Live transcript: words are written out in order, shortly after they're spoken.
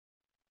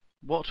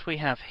What we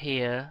have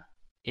here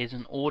is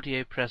an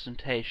audio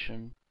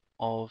presentation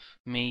of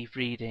me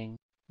reading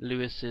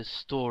Lewis's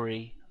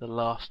story, The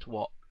Last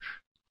Watch.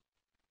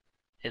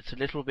 It's a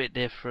little bit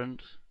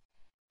different,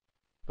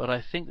 but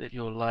I think that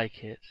you'll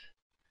like it.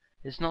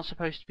 It's not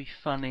supposed to be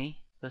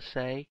funny, per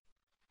se.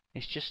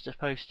 It's just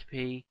supposed to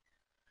be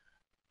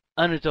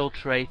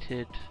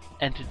unadulterated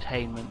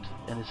entertainment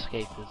and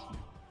escapism.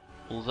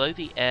 Although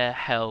the air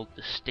held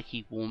the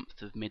sticky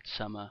warmth of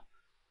midsummer,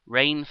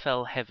 rain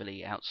fell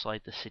heavily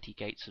outside the city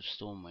gates of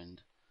Stormwind,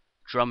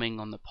 drumming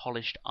on the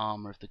polished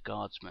armor of the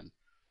guardsmen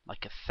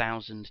like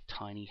 1,000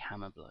 tiny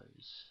hammer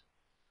blows.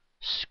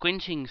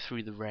 Squinting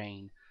through the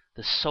rain,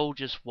 the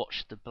soldiers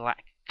watched the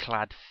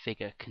black-clad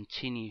figure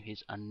continue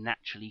his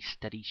unnaturally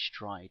steady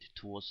stride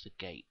towards the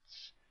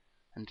gates,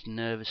 and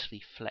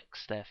nervously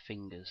flex their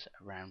fingers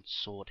around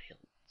sword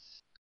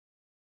hilts.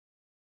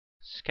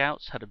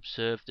 Scouts had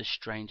observed the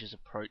stranger's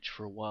approach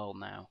for a while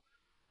now,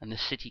 and the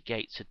city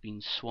gates had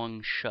been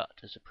swung shut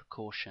as a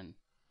precaution.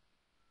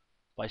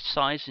 By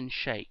size and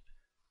shape,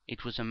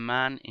 it was a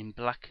man in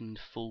blackened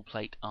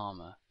full-plate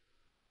armor,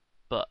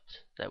 but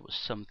there was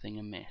something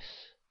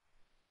amiss.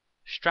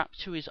 Strapped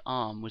to his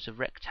arm was a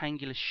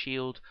rectangular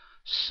shield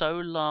so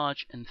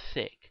large and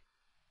thick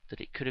that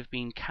it could have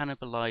been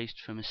cannibalized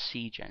from a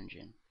siege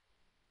engine.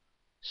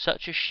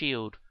 Such a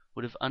shield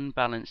would have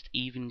unbalanced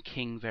even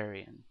King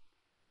Varian,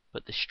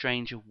 but the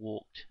stranger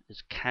walked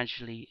as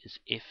casually as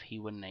if he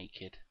were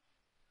naked.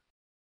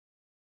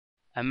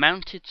 A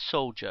mounted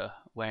soldier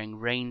wearing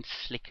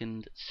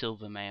rain-slickened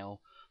silver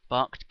mail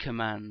barked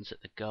commands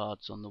at the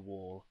guards on the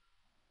wall,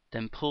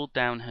 then pulled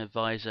down her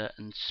visor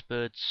and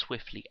spurred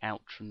swiftly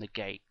out from the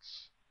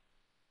gates.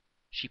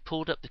 She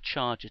pulled up the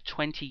charger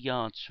 20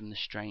 yards from the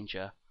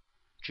stranger,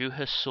 drew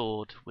her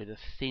sword with a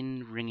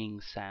thin ringing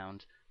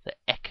sound that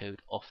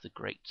echoed off the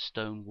great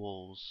stone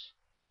walls.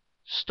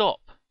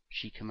 "Stop!"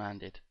 she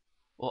commanded,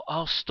 "or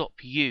I'll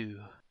stop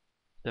you."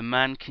 The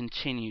man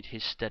continued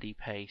his steady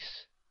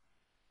pace.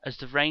 As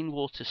the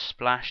rainwater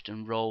splashed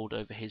and rolled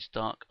over his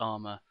dark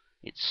armor,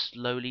 it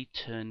slowly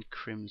turned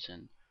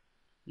crimson,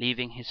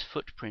 leaving his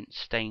footprint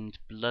stained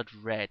blood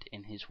red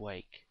in his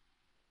wake.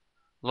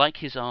 Like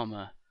his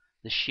armor,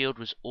 the shield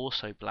was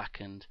also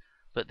blackened,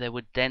 but there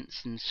were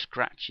dents and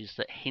scratches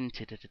that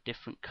hinted at a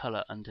different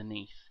color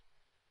underneath,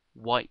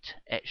 white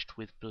etched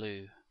with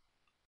blue.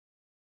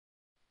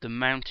 The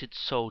mounted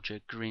soldier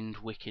grinned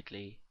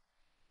wickedly,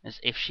 as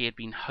if she had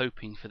been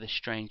hoping for the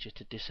stranger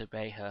to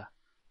disobey her,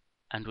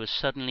 and was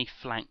suddenly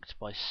flanked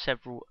by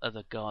several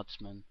other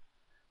guardsmen,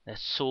 their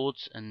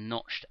swords and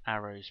notched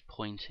arrows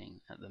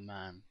pointing at the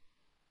man.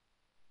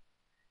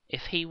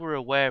 If he were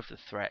aware of the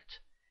threat,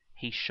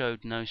 he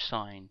showed no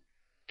sign,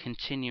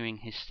 continuing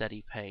his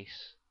steady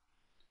pace.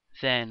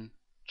 Then,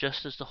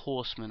 just as the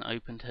horseman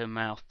opened her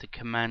mouth to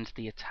command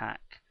the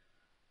attack,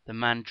 the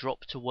man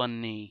dropped to one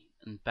knee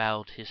and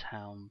bowed his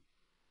helm.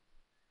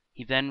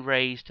 He then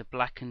raised a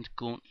blackened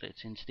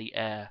gauntlet into the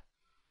air,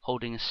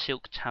 holding a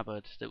silk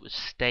tabard that was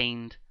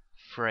stained,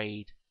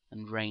 frayed,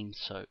 and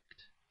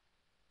rain-soaked.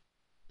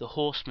 The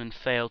horseman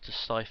failed to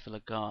stifle a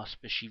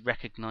gasp as she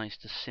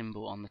recognized the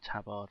symbol on the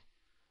tabard,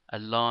 a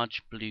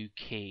large blue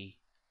key.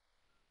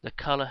 The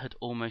color had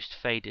almost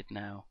faded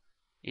now.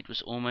 It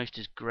was almost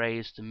as grey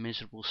as the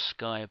miserable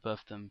sky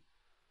above them,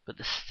 but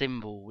the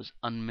symbol was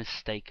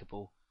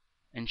unmistakable,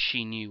 and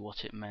she knew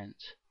what it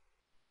meant.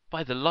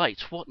 "By the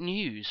light, what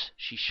news?"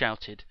 she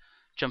shouted,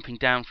 jumping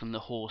down from the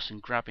horse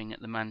and grabbing at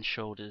the man's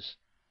shoulders.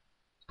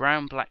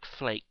 Brown-black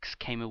flakes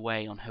came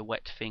away on her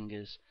wet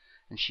fingers,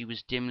 and she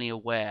was dimly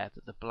aware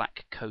that the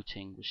black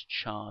coating was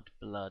charred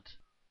blood.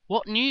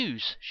 "What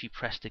news?" she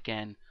pressed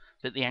again,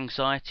 but the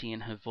anxiety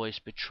in her voice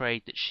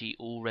betrayed that she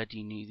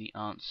already knew the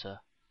answer.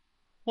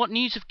 "What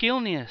news of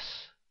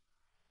Gilneas?"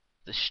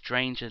 The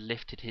stranger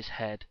lifted his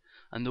head,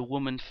 and the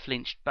woman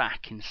flinched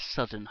back in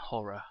sudden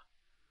horror.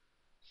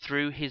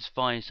 Through his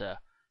visor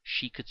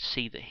she could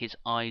see that his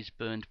eyes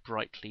burned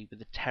brightly with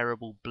the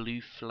terrible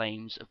blue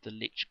flames of the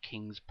Lich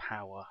King's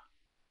power.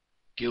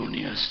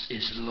 "Gilneas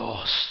is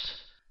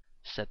lost,"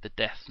 said the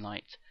Death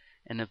Knight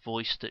in a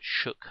voice that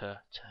shook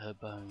her to her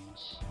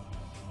bones.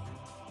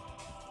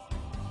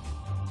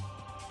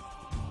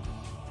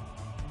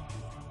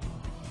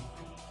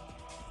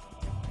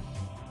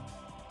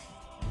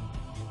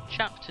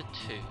 Chapter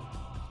 2.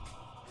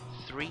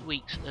 3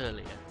 weeks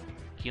earlier,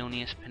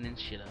 Gilneas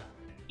Peninsula,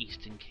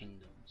 Eastern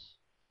Kingdoms.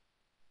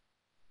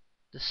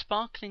 The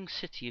sparkling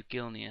city of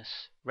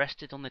Gilneas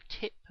rested on the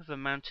tip of a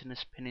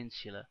mountainous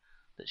peninsula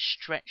that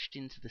stretched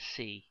into the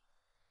sea,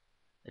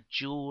 a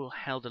jewel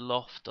held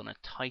aloft on a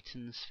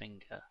Titan's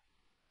finger.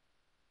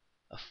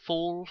 A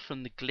fall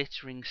from the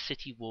glittering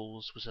city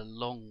walls was a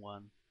long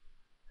one,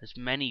 as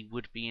many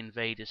would-be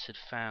invaders had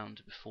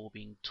found before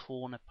being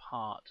torn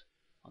apart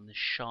on the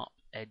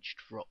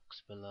sharp-edged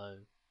rocks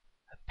below.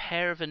 A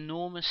pair of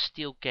enormous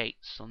steel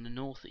gates on the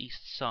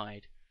northeast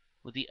side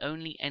were the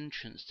only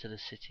entrance to the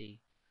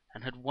city,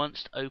 and had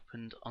once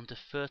opened onto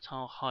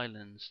fertile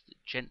highlands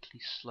that gently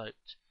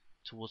sloped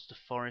towards the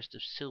forest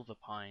of silver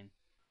pine.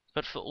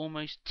 But for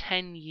almost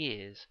 10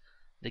 years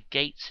The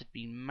gates had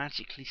been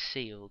magically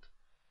sealed,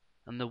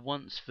 and the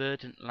once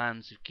verdant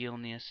lands of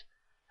Gilneas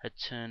had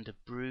turned a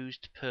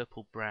bruised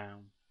purple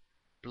brown,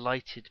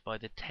 blighted by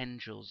the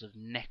tendrils of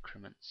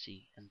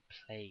necromancy and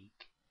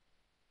plague.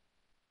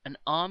 An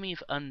army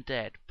of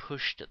undead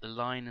pushed at the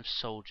line of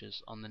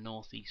soldiers on the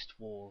northeast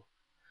wall,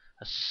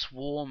 a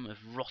swarm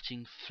of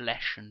rotting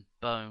flesh and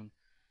bone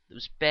that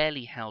was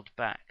barely held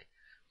back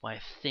by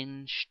a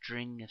thin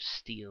string of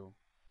steel.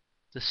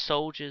 The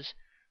soldiers,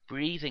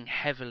 breathing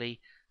heavily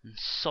and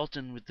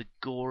sodden with the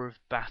gore of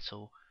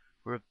battle,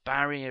 were a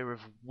barrier of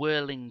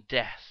whirling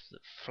death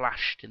that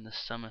flashed in the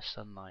summer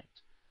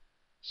sunlight,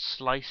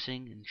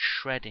 slicing and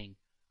shredding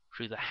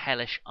through the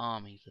hellish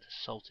army that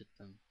assaulted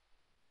them.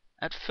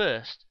 At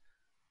first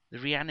the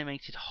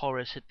reanimated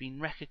horrors had been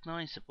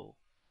recognizable.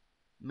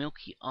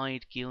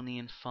 Milky-eyed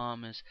Gilnean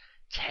farmers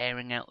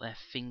tearing out their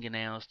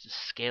fingernails to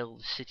scale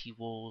the city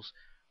walls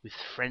with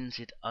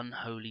frenzied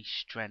unholy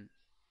strength.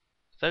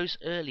 Those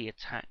early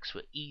attacks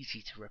were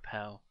easy to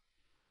repel,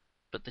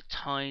 but the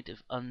tide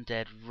of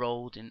undead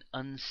rolled in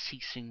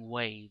unceasing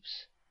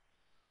waves.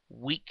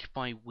 Week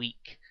by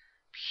week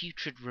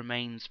putrid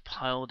remains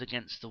piled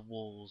against the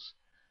walls,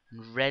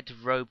 and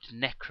red-robed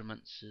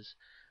necromancers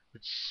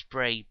would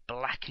spray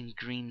black and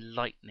green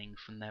lightning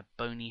from their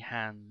bony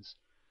hands,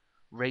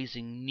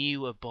 raising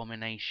new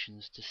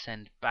abominations to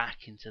send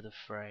back into the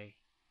fray.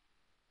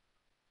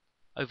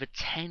 Over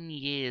 10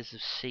 years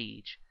of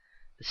siege,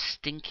 the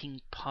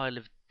stinking pile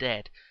of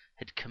dead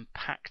had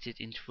compacted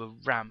into a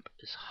ramp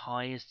as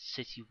high as the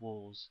city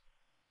walls,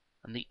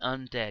 and the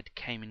undead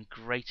came in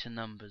greater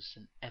numbers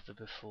than ever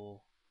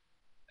before.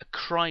 A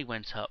cry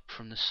went up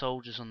from the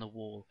soldiers on the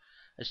wall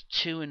as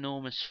 2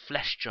 enormous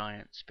flesh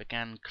giants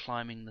began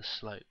climbing the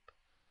slope.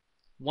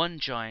 One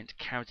giant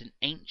carried an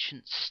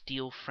ancient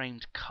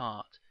steel-framed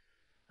cart,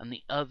 and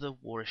the other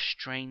wore a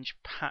strange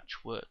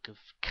patchwork of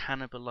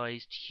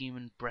cannibalized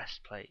human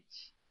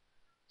breastplates.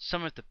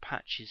 Some of the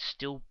patches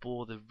still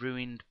bore the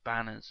ruined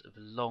banners of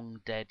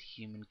long-dead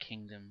human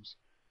kingdoms,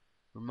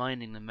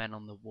 reminding the men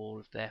on the wall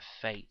of their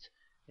fate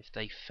if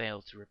they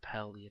failed to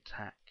repel the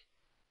attack.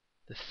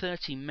 The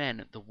 30 men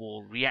at the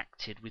wall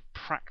reacted with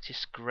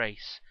practised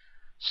grace,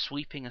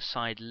 sweeping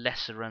aside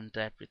lesser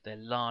undead with their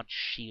large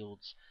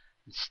shields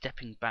and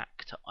stepping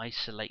back to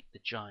isolate the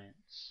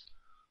giants.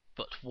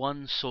 But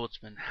one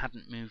swordsman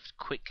hadn't moved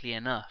quickly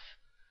enough,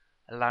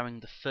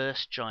 allowing the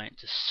first giant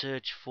to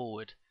surge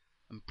forward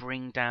and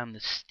bring down the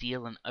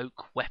steel and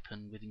oak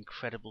weapon with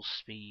incredible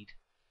speed.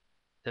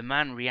 The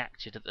man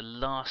reacted at the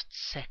last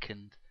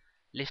second,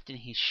 lifting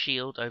his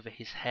shield over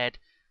his head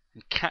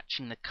and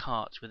catching the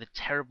cart with a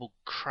terrible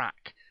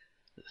crack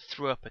that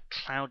threw up a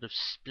cloud of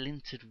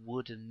splintered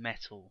wood and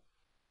metal.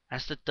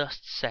 As the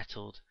dust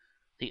settled,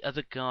 the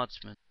other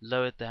guardsmen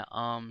lowered their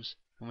arms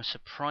and were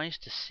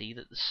surprised to see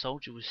that the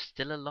soldier was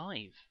still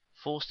alive,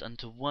 forced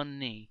onto one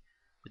knee,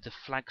 with the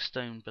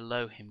flagstone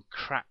below him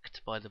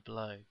cracked by the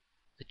blow.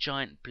 The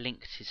giant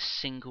blinked his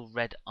single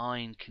red eye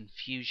in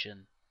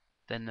confusion.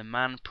 Then the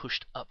man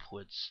pushed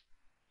upwards,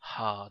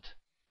 hard.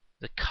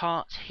 The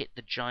cart hit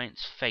the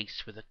giant's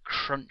face with a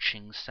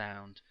crunching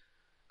sound,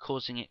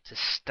 causing it to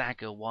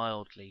stagger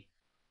wildly.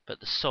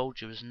 But the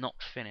soldier was not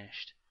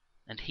finished,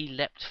 and he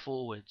leapt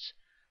forwards,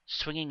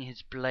 swinging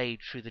his blade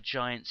through the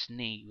giant's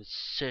knee with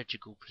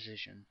surgical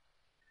precision.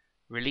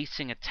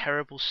 Releasing a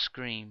terrible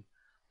scream,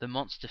 the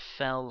monster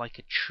fell like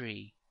a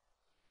tree,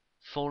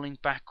 falling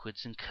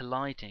backwards and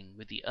colliding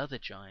with the other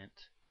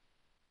giant.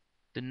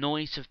 The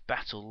noise of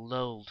battle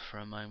lulled for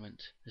a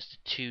moment as the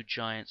 2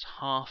 giants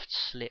half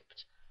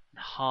slipped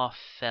and half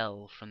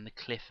fell from the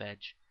cliff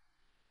edge,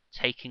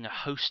 taking a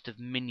host of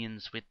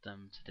minions with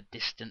them to the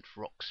distant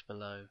rocks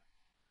below.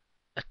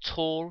 A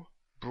tall,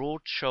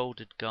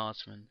 broad-shouldered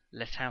guardsman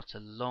let out a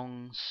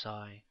long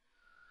sigh.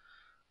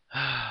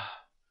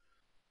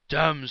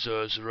 "Damn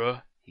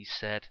Zerzura," he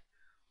said,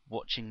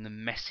 watching the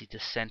messy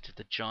descent of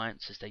the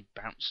giants as they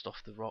bounced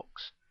off the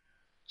rocks.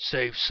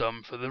 "Save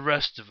some for the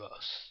rest of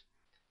us."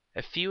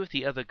 A few of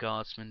the other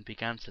guardsmen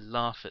began to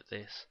laugh at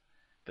this,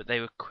 but they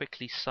were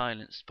quickly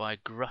silenced by a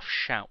gruff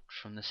shout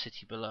from the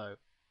city below.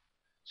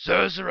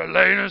 "Zerzura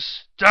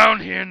Lanus, down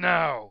here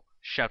now!"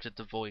 shouted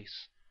the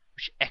voice,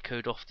 which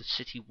echoed off the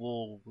city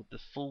wall with the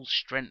full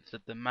strength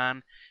of the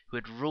man who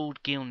had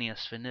ruled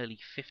Gilneas for nearly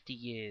 50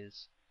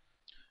 years.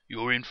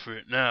 "You're in for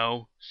it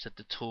now," said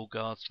the tall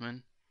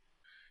guardsman.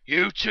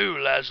 "You too,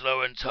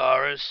 Laszlo and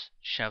Taurus!"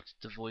 shouted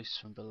the voice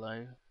from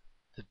below.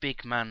 The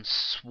big man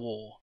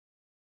swore.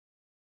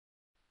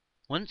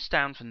 Once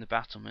down from the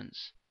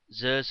battlements,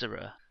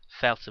 Zerzura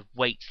felt a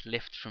weight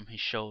lift from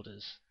his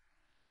shoulders.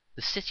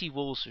 The city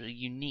walls were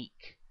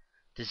unique,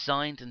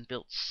 designed and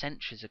built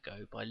centuries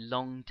ago by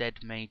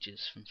long-dead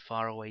mages from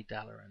faraway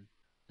Dalaran.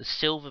 The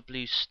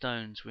silver-blue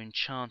stones were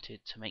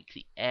enchanted to make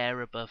the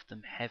air above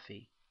them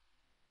heavy,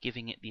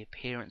 giving it the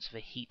appearance of a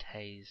heat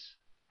haze.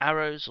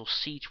 Arrows or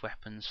siege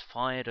weapons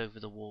fired over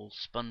the wall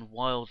spun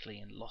wildly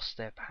and lost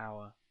their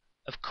power.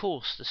 Of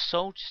course, the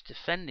soldiers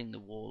defending the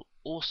wall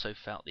also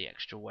felt the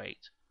extra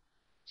weight.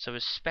 So a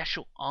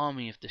special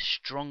army of the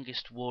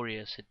strongest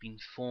warriors had been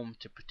formed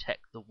to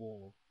protect the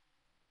wall.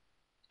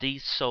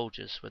 These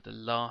soldiers were the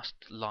last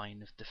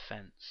line of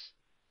defense,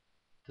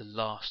 the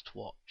last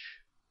watch.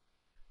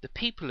 The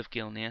people of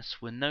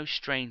Gilneas were no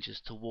strangers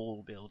to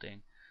wall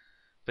building,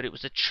 but it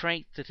was a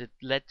trait that had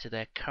led to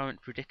their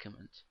current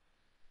predicament.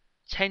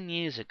 10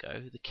 years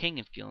ago the king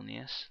of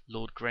Gilneas,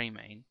 Lord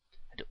Greymane,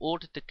 had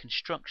ordered the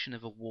construction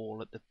of a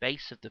wall at the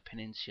base of the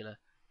peninsula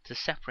to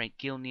separate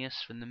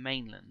Gilneas from the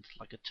mainland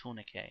like a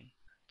tourniquet.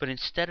 But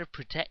instead of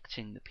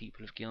protecting the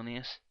people of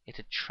Gilneas, it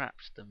had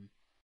trapped them.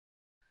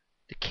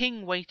 The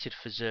king waited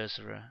for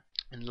Zerzura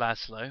and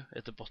Laszlo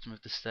at the bottom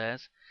of the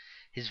stairs,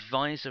 his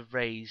visor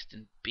raised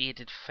and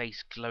bearded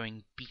face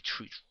glowing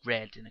beetroot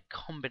red in a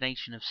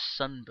combination of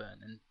sunburn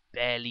and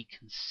barely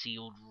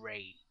concealed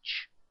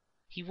rage.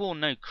 He wore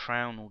no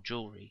crown or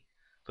jewelry,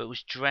 but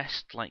was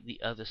dressed like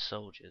the other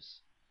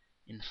soldiers,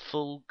 in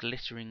full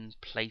glittering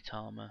plate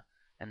armor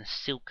and a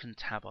silken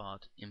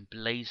tabard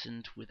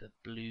emblazoned with a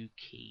blue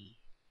key.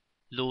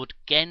 Lord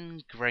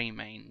Gen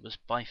Greymane was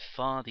by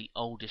far the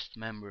oldest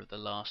member of the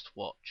last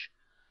watch,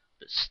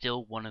 but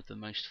still one of the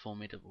most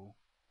formidable.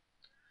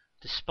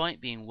 Despite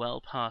being well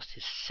past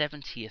his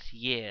 70th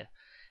year,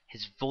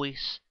 his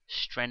voice,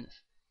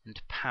 strength,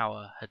 and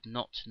power had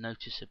not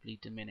noticeably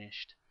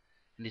diminished,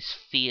 and his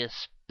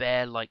fierce,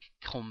 bear-like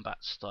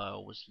combat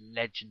style was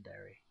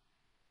legendary.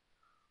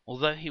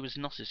 Although he was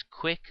not as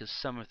quick as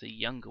some of the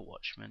younger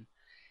watchmen,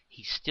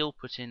 he still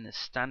put in the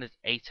standard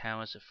 8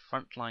 hours of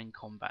front-line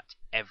combat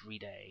every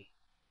day.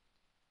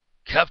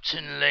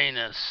 "Captain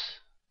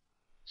Lanus,"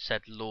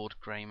 said Lord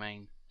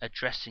Greymane,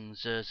 addressing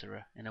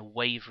Zerzura in a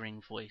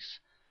wavering voice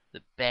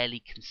that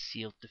barely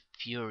concealed the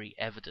fury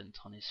evident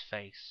on his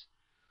face,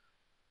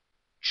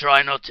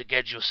 "try not to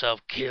get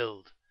yourself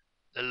killed.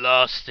 The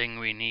last thing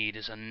we need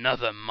is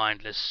another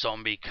mindless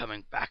zombie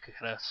coming back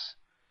at us,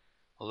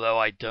 although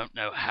I don't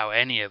know how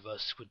any of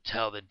us would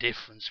tell the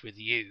difference with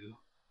you."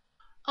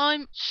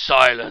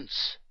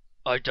 "Silence!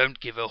 I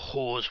don't give a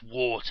whore's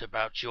wart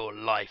about your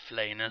life,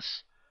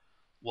 Lanus.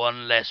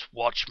 One less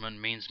watchman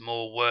means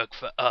more work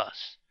for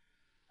us,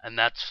 and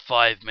that's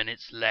 5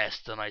 minutes less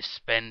than I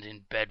spend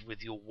in bed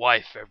with your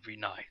wife every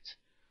night."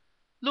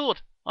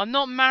 "Lord, I'm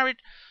not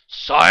married—"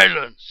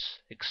 "Silence!"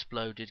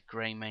 exploded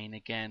Greymane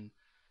again,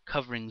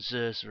 covering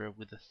Zerzura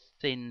with a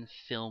thin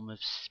film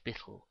of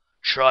spittle.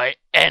 "Try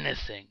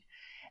anything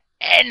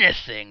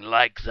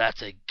like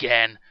that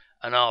again,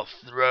 and I'll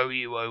throw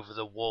you over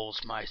the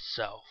walls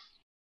myself."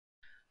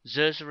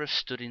 Zerzura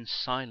stood in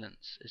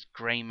silence as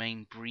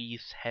Greymane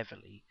breathed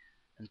heavily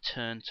and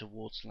turned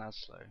towards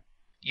Laszlo.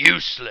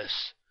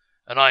 "Useless!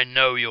 And I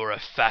know you're a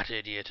fat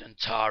idiot,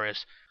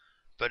 Antares,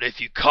 but if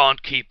you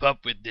can't keep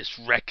up with this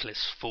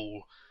reckless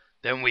fool,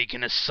 then we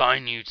can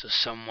assign you to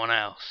someone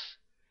else.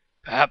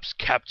 Perhaps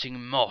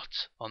Captain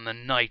Mott on the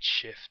night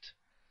shift.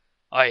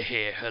 I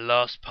hear her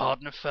last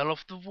partner fell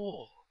off the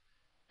wall.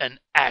 An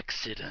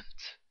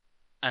accident."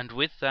 And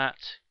with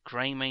that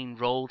Greymane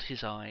rolled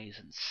his eyes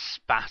and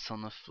spat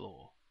on the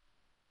floor.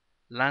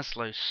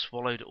 Laszlo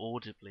swallowed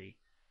audibly,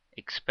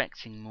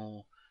 expecting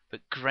more,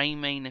 but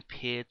Greymane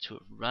appeared to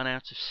have run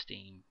out of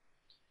steam.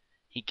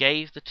 He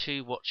gave the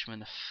 2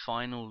 watchmen a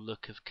final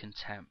look of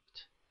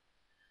contempt.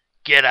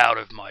 "Get out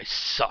of my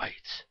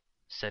sight,"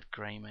 said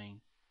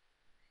Greymane.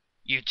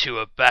 "You 2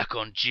 are back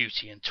on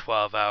duty in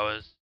 12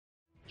 hours.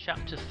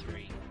 Chapter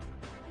 3.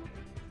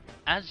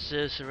 As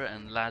Zerzura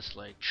and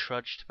Laszlo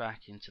trudged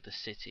back into the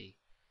city,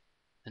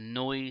 the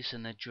noise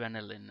and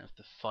adrenaline of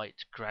the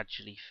fight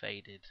gradually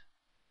faded.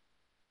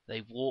 They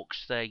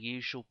walked their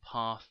usual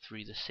path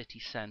through the city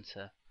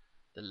centre,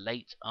 the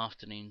late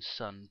afternoon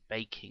sun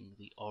baking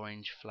the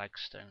orange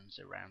flagstones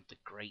around the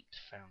great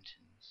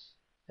fountains.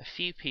 A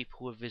few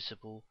people were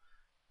visible,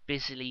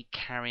 busily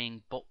carrying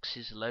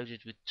boxes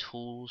loaded with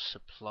tools,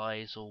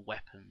 supplies, or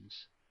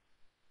weapons.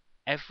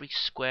 Every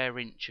square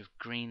inch of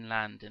green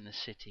land in the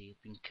city had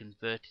been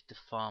converted to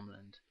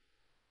farmland,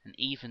 and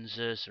even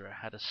Zerzura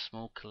had a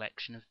small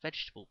collection of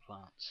vegetable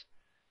plants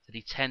that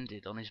he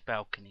tended on his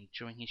balcony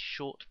during his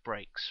short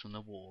breaks from the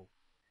wall.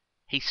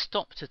 He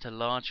stopped at a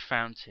large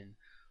fountain,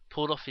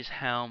 pulled off his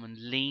helm,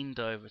 and leaned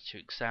over to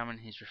examine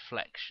his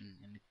reflection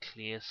in the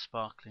clear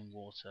sparkling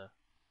water.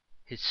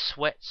 His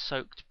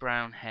sweat-soaked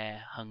brown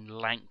hair hung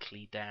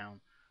lankly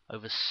down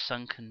over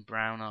sunken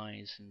brown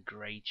eyes and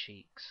grey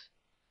cheeks.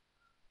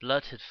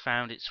 Blood had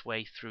found its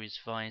way through his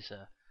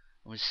visor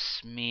and was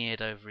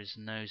smeared over his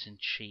nose and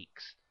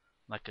cheeks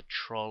like a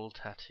troll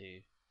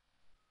tattoo.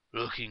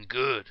 "Looking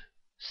good,"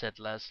 said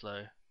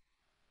Laszlo.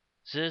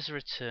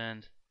 Zerzura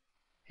turned.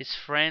 His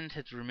friend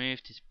had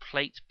removed his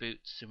plate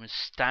boots and was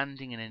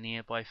standing in a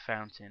nearby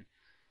fountain,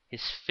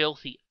 his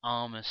filthy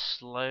armor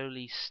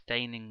slowly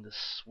staining the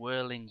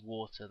swirling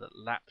water that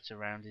lapped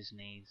around his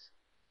knees.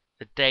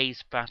 The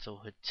day's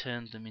battle had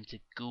turned them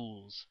into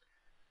ghouls,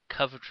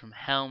 covered from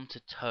helm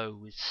to toe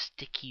with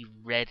sticky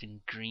red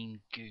and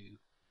green goo.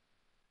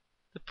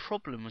 The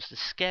problem was the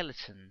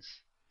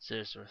skeletons,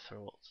 Zerzura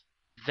thought.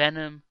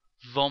 Venom,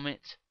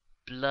 vomit,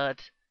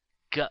 blood,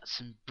 guts,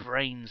 and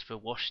brains were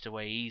washed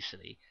away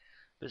easily,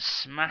 but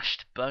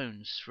smashed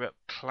bones threw up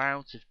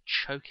clouds of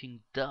choking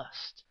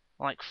dust.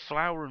 Like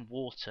flour and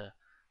water,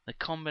 the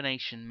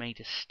combination made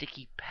a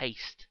sticky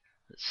paste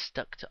that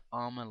stuck to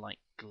armor like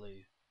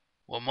glue.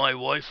 "Well, my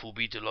wife will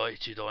be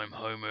delighted I'm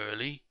home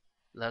early,"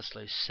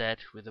 Laszlo said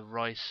with a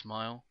wry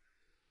smile.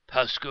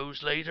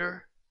 "Pasco's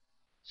later?"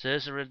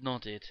 Zerzura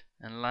nodded,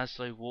 and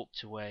Laszlo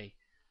walked away,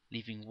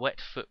 leaving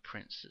wet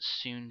footprints that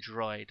soon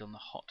dried on the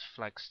hot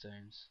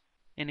flagstones.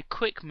 In a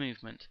quick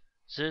movement,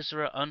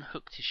 Zerzura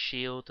unhooked his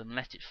shield and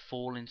let it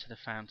fall into the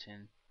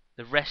fountain.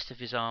 The rest of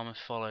his armor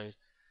followed,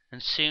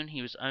 and soon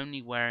he was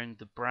only wearing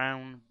the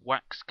brown,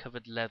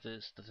 wax-covered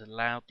leathers that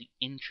allowed the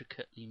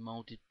intricately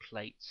molded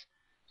plates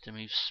to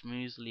move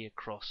smoothly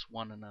across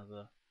one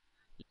another.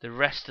 The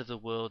rest of the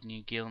world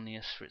knew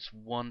Gilneas for its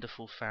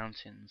wonderful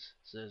fountains,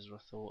 Zerzura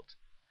thought,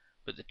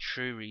 but the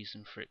true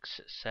reason for its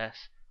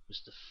success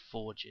was the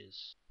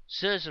forges.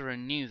 Zerzura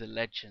knew the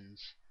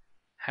legends,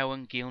 how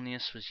when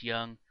Gilneas was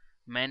young,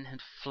 men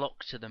had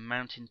flocked to the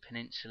mountain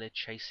peninsula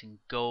chasing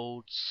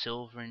gold,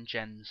 silver, and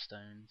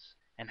gemstones,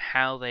 and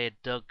how they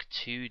had dug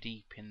too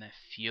deep in their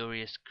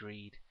furious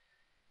greed,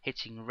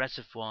 hitting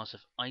reservoirs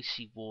of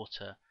icy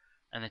water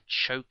and a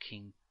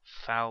choking,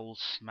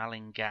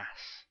 foul-smelling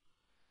gas.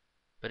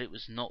 But it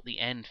was not the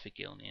end for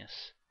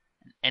Gilneas,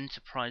 and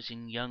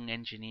enterprising young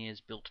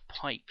engineers built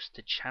pipes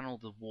to channel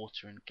the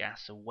water and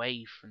gas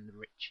away from the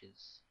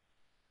riches.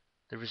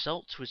 The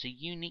result was a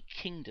unique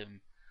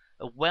kingdom,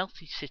 a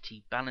wealthy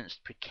city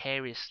balanced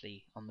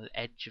precariously on the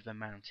edge of a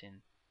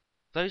mountain.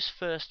 Those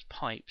first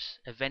pipes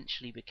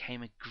eventually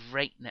became a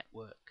great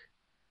network.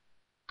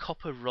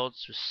 Copper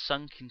rods were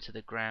sunk into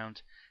the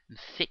ground, and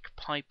thick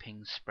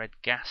piping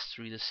spread gas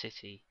through the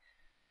city,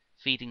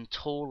 feeding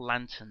tall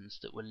lanterns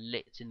that were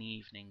lit in the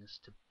evenings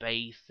to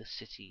bathe the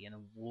city in a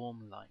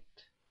warm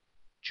light.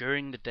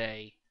 During the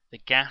day, the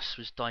gas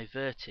was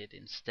diverted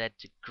instead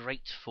to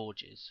great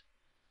forges,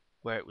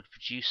 where it would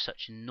produce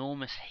such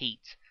enormous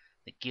heat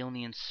that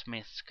Gilnean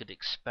smiths could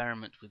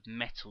experiment with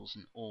metals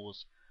and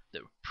ores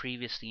that were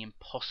previously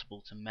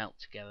impossible to melt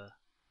together.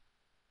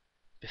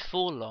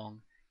 Before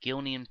long,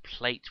 Gilnean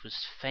plate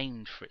was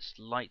famed for its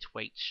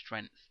lightweight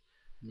strength,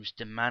 and was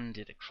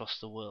demanded across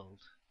the world.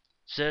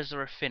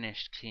 Zerzura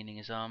finished cleaning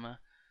his armor,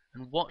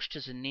 and watched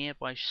as a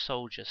nearby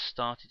soldier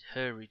started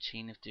her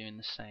routine of doing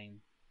the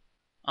same.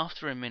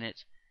 After a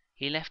minute,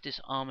 he left his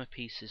armor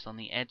pieces on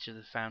the edge of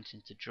the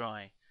fountain to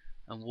dry,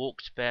 and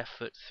walked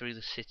barefoot through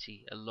the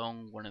city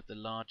along one of the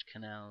large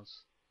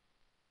canals.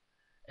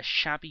 A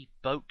shabby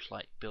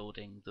boat-like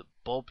building that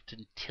bobbed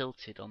and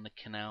tilted on the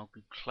canal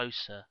grew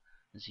closer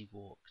as he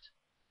walked.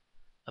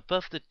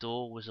 Above the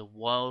door was a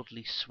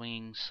wildly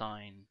swinging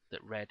sign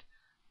that read,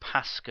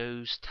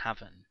 "Pasco's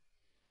Tavern."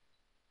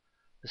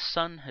 The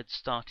sun had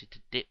started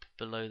to dip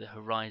below the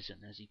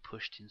horizon as he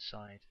pushed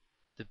inside.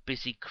 The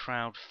busy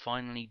crowd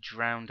finally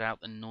drowned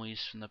out the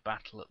noise from the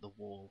battle at the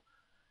wall,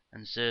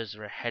 and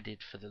Zerzura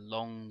headed for the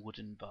long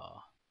wooden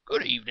bar.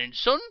 "Good evening,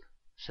 son,"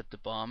 said the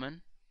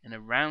barman, in a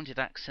rounded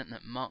accent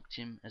that marked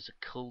him as a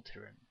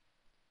Kulturan.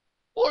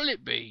 "What'll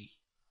it be?"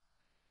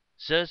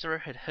 Zerzura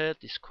had heard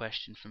this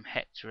question from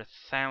Hector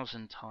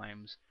 1,000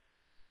 times,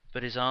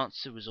 but his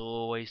answer was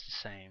always the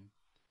same.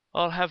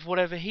 "I'll have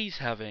whatever he's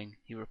having,"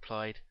 he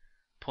replied,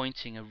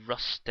 pointing a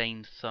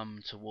rust-stained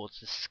thumb towards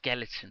the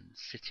skeleton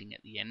sitting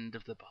at the end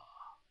of the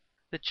bar.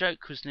 The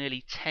joke was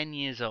nearly 10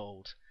 years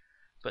old,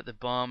 but the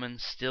barman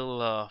still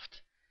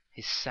laughed,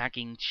 his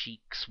sagging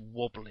cheeks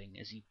wobbling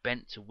as he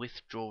bent to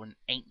withdraw an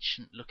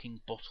ancient-looking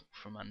bottle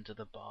from under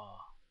the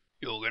bar.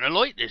 "You're going to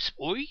like this,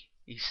 boy,"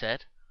 he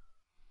said,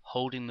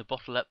 holding the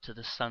bottle up to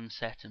the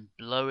sunset and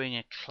blowing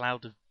a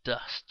cloud of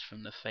dust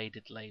from the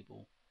faded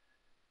label.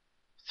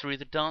 Through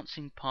the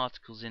dancing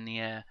particles in the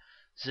air,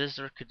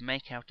 Zerzura could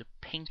make out a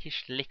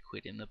pinkish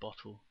liquid in the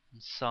bottle,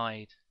 and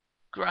sighed.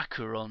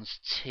 "Gracaron's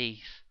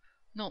teeth!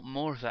 Not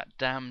more of that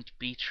damned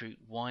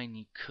beetroot wine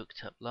you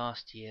cooked up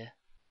last year.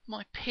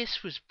 My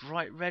piss was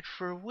bright red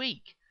for a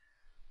week.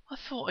 I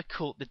thought I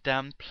caught the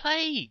damned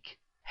plague."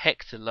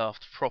 Hector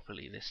laughed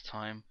properly this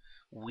time,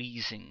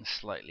 wheezing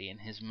slightly in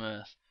his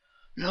mirth.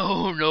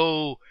 "No,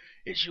 no,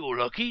 it's your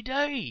lucky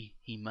day,"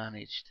 he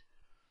managed.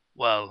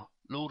 "Well,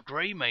 Lord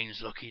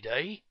Greymane's lucky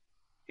day.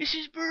 It's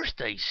his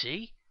birthday,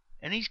 see?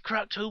 And he's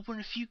cracked open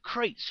a few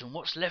crates from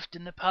what's left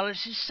in the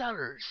palace's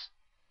cellars."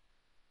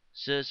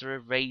 Zerzura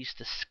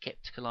raised a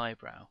sceptical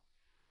eyebrow.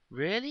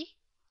 "Really?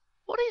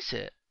 What is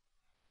it?"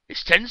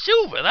 "It's 10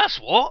 silver, that's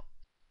what."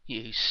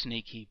 "You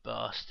sneaky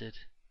bastard,"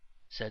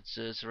 said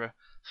Zerzura,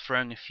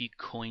 throwing a few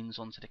coins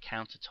onto the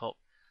countertop,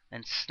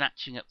 then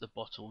snatching up the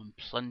bottle and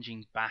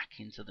plunging back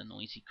into the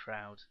noisy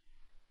crowd.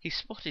 He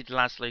spotted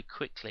Laszlo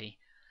quickly.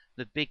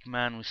 The big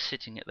man was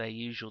sitting at their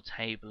usual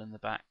table in the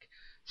back,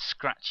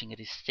 scratching at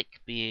his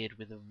thick beard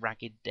with a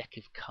ragged deck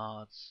of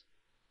cards.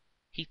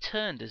 He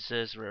turned as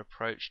Zerzura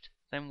approached,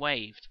 then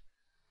waved,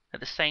 at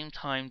the same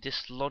time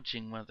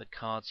dislodging one of the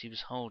cards he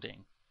was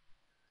holding.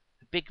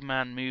 The big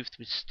man moved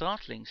with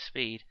startling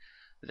speed,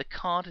 but the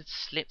card had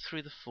slipped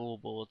through the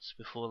floorboards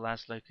before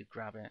Laszlo could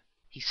grab it.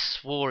 He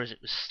swore as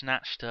it was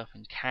snatched up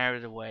and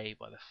carried away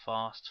by the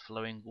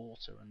fast-flowing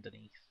water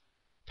underneath.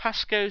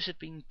 Pasco's had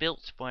been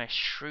built by a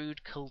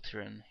shrewd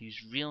cultiran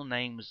whose real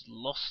name was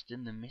lost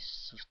in the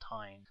mists of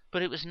time,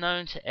 but it was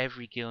known to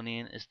every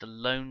Gilnean as the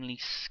lonely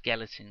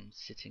skeleton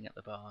sitting at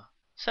the bar.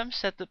 Some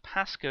said that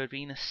Pasco had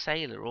been a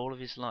sailor all of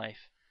his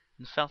life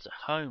and felt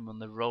at home on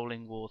the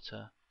rolling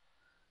water,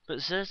 but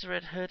Zerzura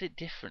had heard it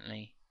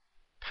differently.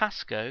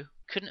 Pasco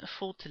couldn't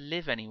afford to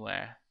live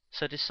anywhere,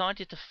 so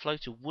decided to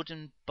float a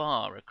wooden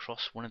bar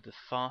across one of the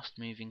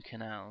fast-moving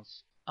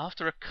canals.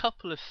 After a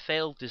couple of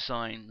failed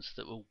designs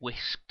that were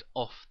whisked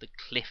off the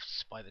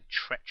cliffs by the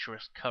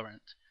treacherous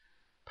current,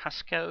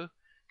 Pasco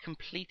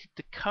completed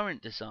the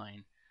current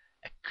design,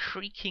 a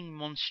creaking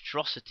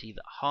monstrosity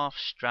that half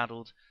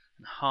straddled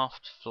and half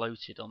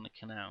floated on the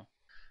canal.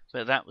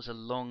 But that was a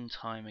long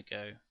time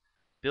ago.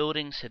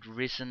 Buildings had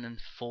risen and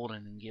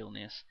fallen in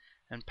Gilneas,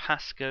 and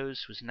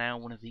Pasco's was now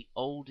one of the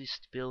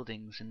oldest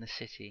buildings in the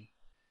city.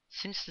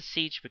 Since the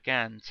siege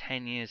began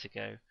 10 years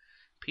ago,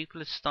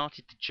 people had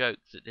started to joke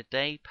that the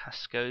day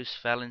Pasco's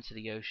fell into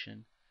the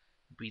ocean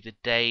would be the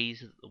days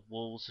that the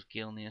walls of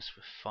Gilneas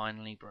were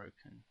finally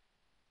broken.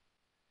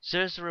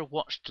 Zerzura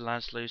watched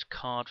Laszlo's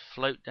card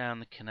float down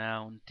the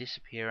canal and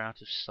disappear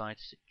out of sight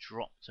as it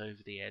dropped over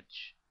the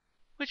edge.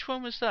 Which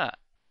one was that?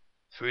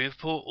 3 of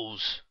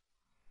portals,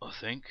 I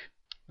think.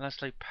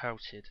 Laszlo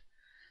pouted,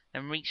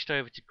 then reached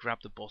over to grab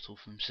the bottle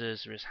from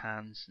Zerzura's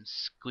hands and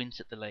squint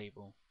at the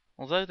label.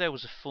 Although there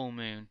was a full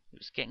moon, it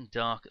was getting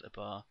dark at the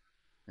bar,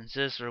 and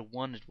Zerzura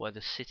wondered why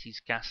the city's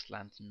gas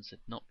lanterns had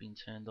not been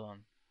turned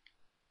on.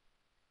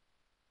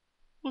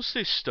 What's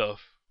this stuff?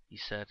 He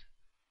said.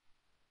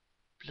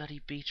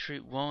 Bloody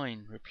beetroot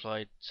wine,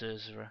 replied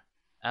Zerzura,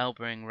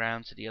 elbowing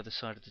round to the other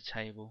side of the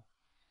table.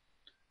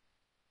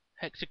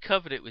 Hector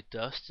covered it with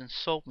dust and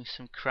sold me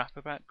some crap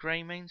about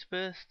Greymane's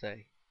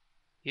birthday.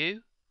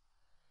 You?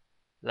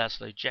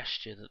 Laszlo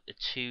gestured at the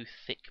 2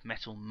 thick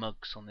metal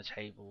mugs on the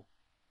table.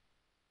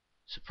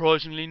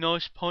 Surprisingly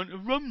nice pint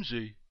of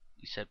Rumsey,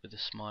 he said with a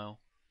smile.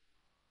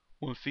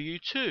 One for you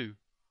too,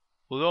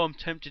 although I'm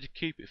tempted to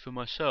keep it for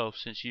myself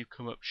since you've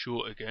come up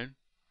short again.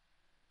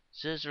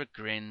 Zerzura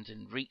grinned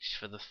and reached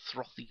for the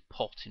frothy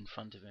pot in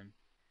front of him.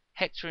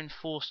 Hector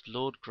enforced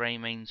Lord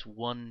Greymane's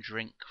 1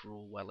 drink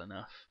rule well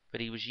enough,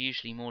 but he was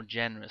usually more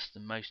generous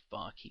than most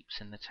barkeeps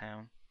in the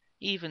town.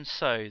 Even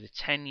so, the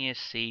 10-year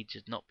siege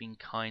had not been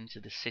kind to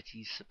the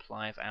city's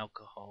supply of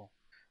alcohol.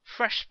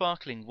 Fresh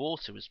sparkling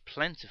water was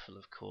plentiful,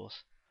 of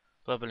course,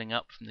 bubbling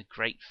up from the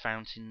great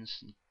fountains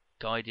and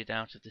guided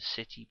out of the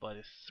city by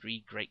the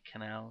 3 great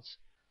canals,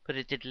 but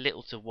it did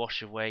little to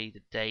wash away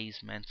the day's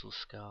mental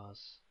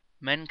scars.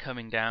 Men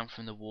coming down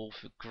from the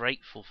wharf were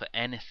grateful for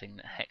anything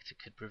that Hector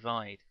could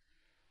provide,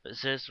 but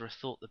Zerzura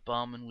thought the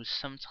barman was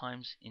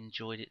sometimes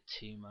enjoyed it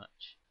too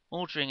much.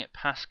 Ordering at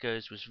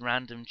Pasco's was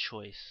random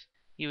choice.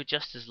 You were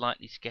just as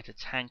likely to get a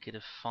tankard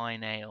of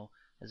fine ale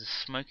as a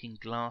smoking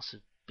glass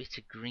of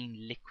bitter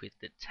green liquid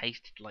that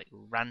tasted like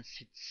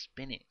rancid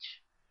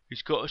spinach.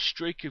 He's got a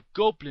streak of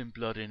goblin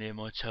blood in him,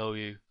 I tell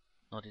you,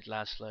 nodded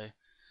Laszlo,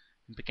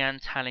 and began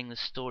telling the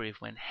story of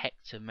when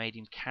Hector made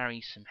him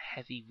carry some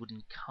heavy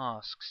wooden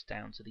casks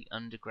down to the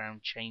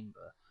underground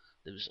chamber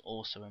that was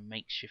also a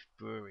makeshift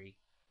brewery.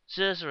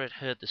 Zerzura had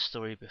heard the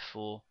story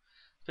before,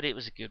 but it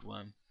was a good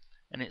one,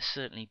 and it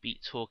certainly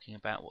beat talking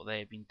about what they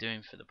had been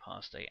doing for the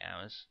past 8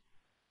 hours.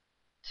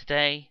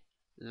 Today,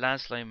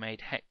 Laszlo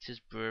made Hector's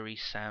brewery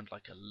sound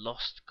like a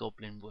lost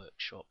goblin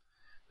workshop,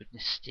 with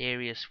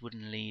mysterious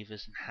wooden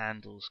levers and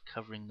handles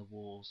covering the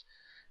walls,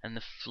 and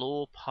the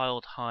floor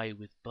piled high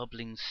with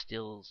bubbling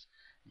stills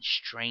and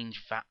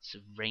strange vats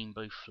of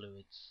rainbow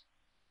fluids.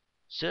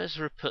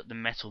 Zerzura put the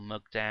metal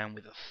mug down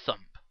with a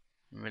thump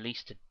and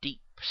released a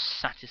deep,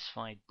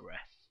 satisfied breath.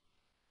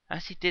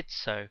 As he did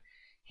so,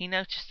 he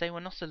noticed they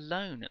were not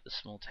alone at the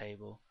small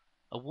table.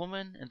 A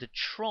woman and a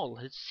troll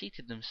had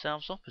seated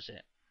themselves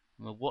opposite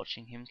and were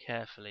watching him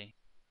carefully.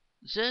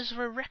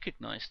 Zerzura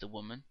recognized the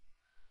woman,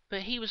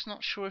 but he was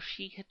not sure if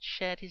she had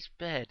shared his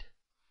bed.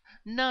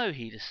 No,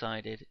 he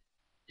decided.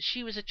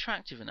 She was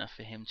attractive enough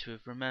for him to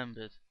have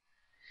remembered.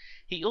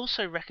 He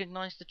also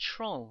recognized the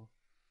troll,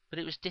 but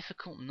it was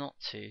difficult not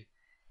to.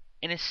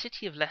 In a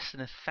city of less than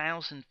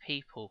 1,000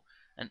 people,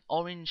 an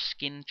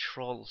orange-skinned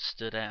troll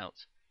stood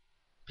out,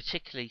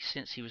 particularly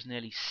since he was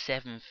nearly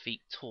 7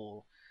 feet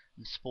tall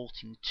and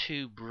sporting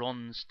 2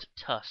 bronzed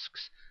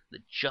tusks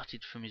that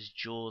jutted from his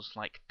jaws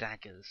like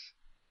daggers.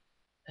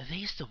 "Are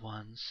these the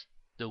ones?"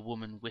 the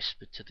woman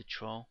whispered to the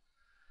troll.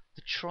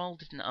 The troll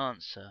didn't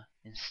answer,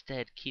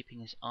 instead keeping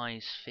his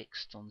eyes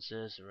fixed on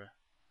Zerzura.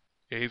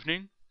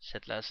 Evening,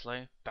 said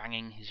Laszlo,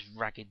 banging his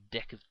ragged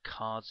deck of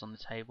cards on the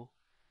table.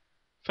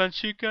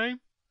 Fancy a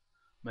game?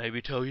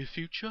 Maybe tell your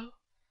future?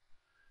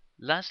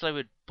 Laszlo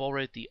had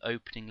borrowed the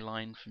opening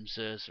line from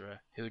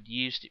Zerzura, who had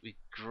used it with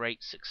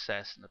great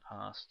success in the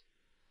past.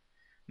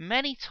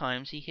 Many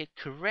times he had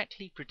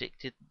correctly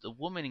predicted that the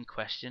woman in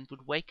question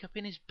would wake up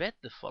in his bed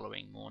the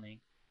following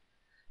morning.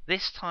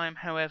 This time,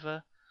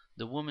 however,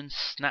 the woman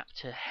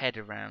snapped her head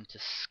around to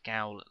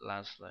scowl at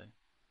Laszlo.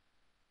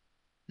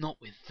 Not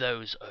with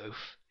those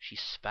oaf, she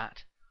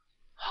spat.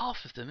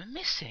 Half of them are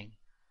missing,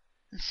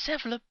 and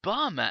several are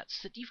bar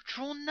mats that you've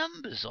drawn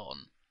numbers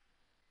on.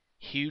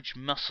 Huge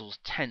muscles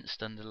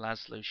tensed under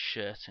Laszlo's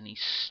shirt, and he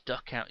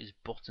stuck out his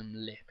bottom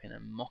lip in a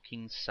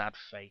mocking, sad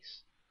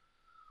face.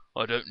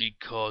 I don't need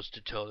cards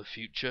to tell the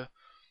future.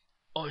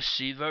 I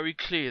see very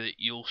clear that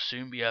you'll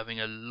soon be having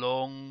a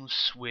long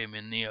swim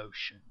in the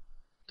ocean.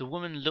 The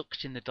woman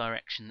looked in the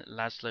direction that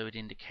Laszlo had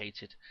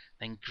indicated,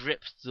 then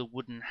gripped the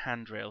wooden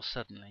handrail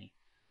suddenly.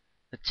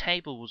 The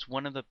table was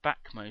one of the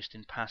backmost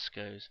in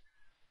Pasco's,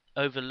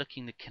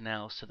 overlooking the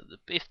canal, so that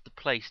if the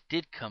place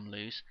did come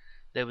loose,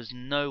 there was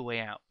no way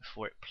out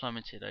before it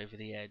plummeted over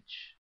the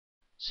edge.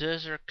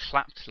 Zerzura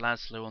clapped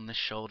Laszlo on the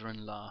shoulder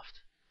and laughed.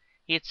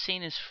 He had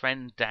seen his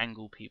friend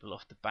dangle people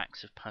off the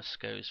backs of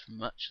Pasco's for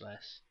much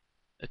less.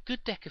 A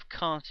good deck of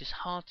cards is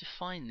hard to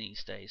find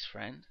these days,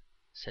 friend,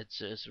 said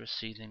Zerzura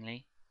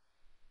soothingly.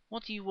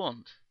 What do you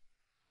want?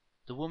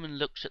 The woman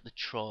looked at the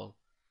troll,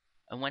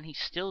 and when he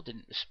still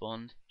didn't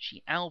respond,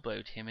 she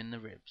elbowed him in the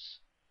ribs.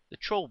 The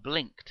troll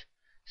blinked,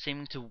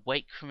 seeming to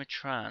wake from a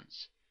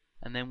trance,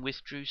 and then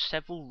withdrew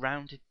several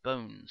rounded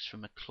bones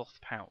from a cloth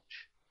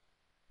pouch.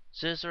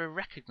 Zerzura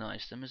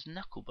recognized them as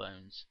knuckle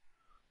bones,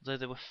 though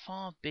they were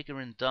far bigger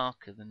and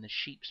darker than the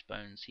sheep's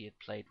bones he had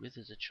played with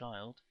as a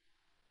child.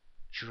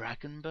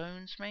 Dragon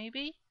bones,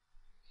 maybe?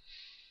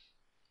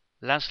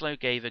 Laszlo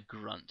gave a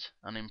grunt,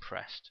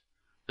 unimpressed.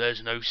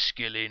 There's no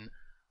skill in...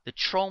 The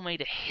troll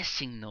made a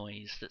hissing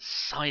noise that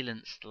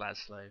silenced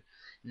Laszlo,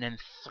 and then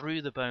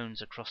threw the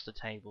bones across the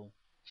table.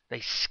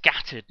 They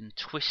scattered and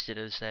twisted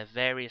as their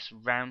various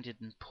rounded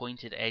and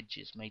pointed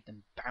edges made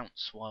them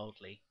bounce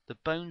wildly. The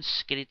bones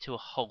skidded to a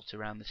halt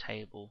around the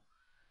table,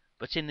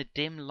 but in the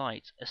dim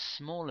light a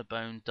smaller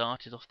bone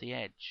darted off the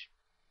edge.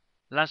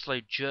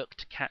 Laszlo jerked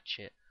to catch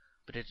it,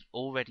 but it had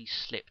already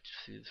slipped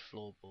through the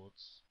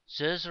floorboards.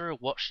 Zerzura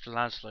watched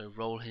Laszlo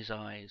roll his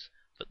eyes,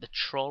 but the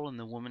troll and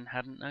the woman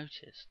hadn't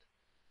noticed.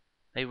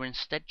 They were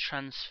instead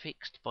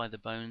transfixed by the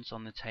bones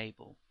on the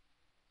table.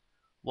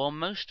 While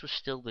most were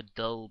still the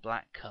dull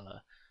black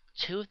colour,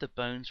 two of the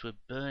bones were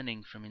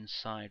burning from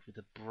inside with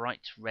a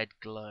bright red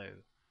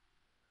glow.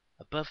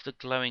 Above the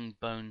glowing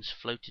bones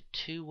floated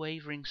two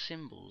wavering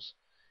symbols,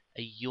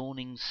 a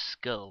yawning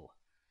skull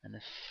and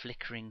a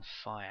flickering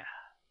fire.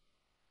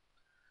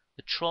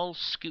 The troll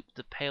scooped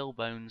the pale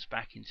bones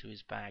back into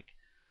his bag,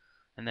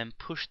 and then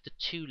pushed the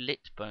two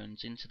lit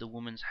bones into the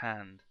woman's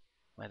hand,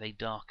 where they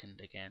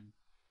darkened again.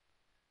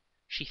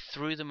 She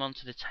threw them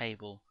onto the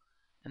table,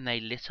 and they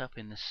lit up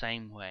in the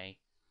same way.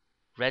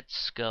 Red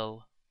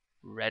skull,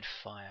 red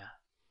fire.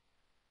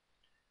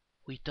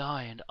 We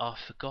die and are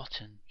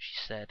forgotten, she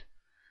said,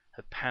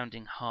 her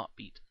pounding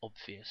heartbeat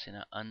obvious in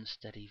her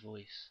unsteady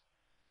voice.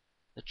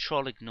 The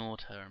troll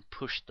ignored her and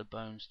pushed the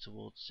bones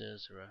towards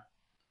Zerzura.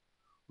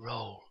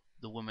 Roll,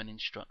 the woman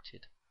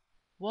instructed.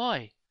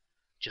 Why?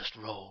 Just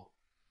roll.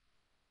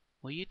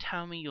 Will you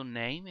tell me your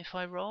name if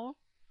I roll?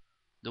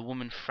 The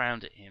woman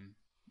frowned at him,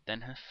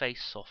 then her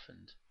face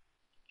softened.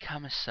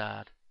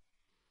 Camisard,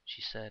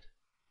 she said.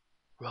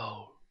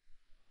 Roll.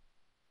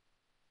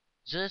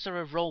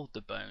 Zerzura rolled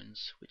the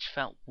bones, which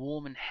felt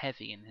warm and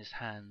heavy in his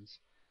hands.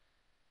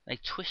 They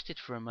twisted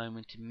for a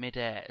moment in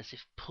mid-air as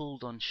if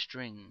pulled on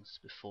strings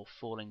before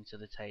falling to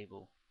the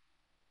table.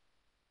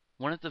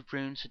 One of the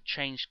runes had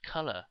changed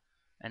colour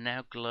and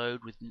now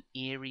glowed with an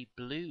eerie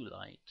blue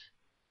light.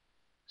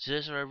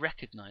 Zerzura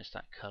recognized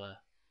that colour.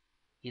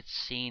 He had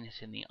seen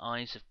it in the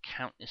eyes of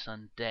countless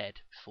undead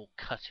before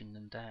cutting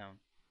them down.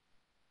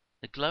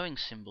 The glowing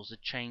symbols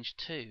had changed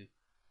too.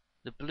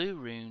 The blue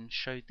rune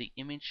showed the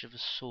image of a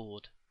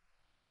sword.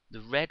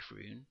 The red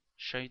rune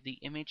showed the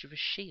image of a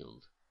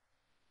shield.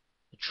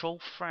 The troll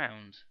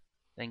frowned,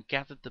 then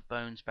gathered the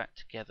bones back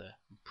together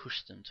and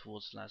pushed them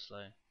towards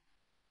Laszlo.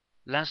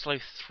 Laszlo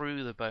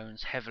threw the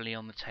bones heavily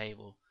on the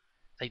table.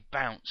 They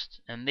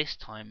bounced, and this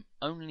time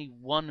only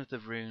one of the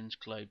runes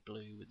glowed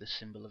blue with the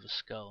symbol of a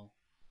skull.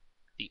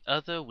 The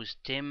other was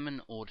dim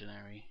and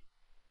ordinary.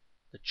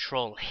 The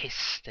troll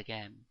hissed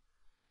again.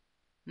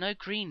 No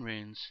green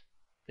runes,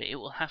 but it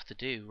will have to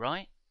do,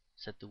 right?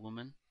 Said the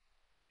woman.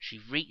 She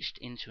reached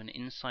into an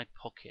inside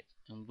pocket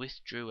and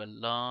withdrew a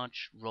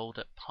large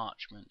rolled-up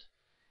parchment,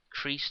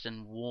 creased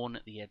and worn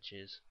at the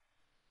edges.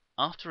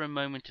 After a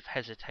moment of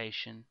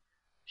hesitation,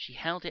 she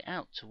held it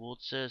out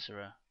towards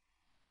Zerzura.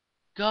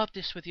 Guard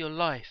this with your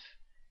life.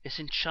 It's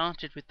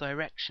enchanted with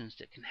directions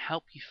that can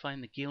help you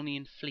find the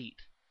Gilnean fleet.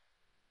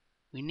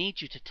 We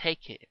need you to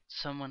take it to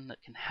someone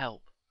that can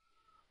help.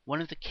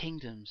 One of the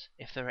kingdoms,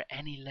 if there are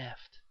any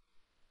left.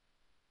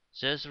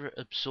 Zerzura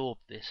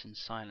absorbed this in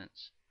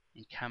silence,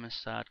 and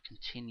Camisard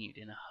continued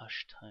in a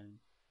hushed tone.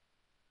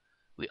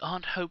 We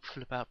aren't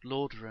hopeful about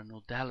Lordaeron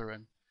or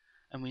Dalaran,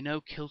 and we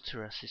know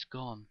Kilturas is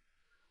gone,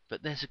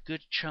 but there's a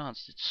good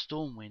chance that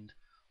Stormwind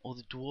or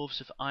the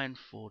dwarves of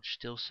Ironforge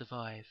still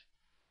survive.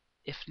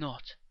 If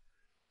not,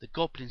 the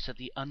goblins at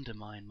the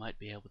Undermine might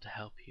be able to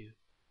help you.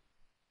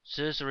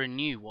 Zerzura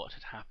knew what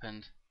had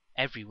happened.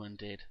 Everyone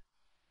did.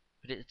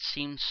 But it had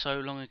seemed so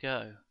long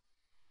ago.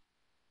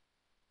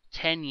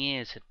 10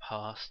 years had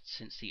passed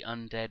since the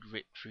undead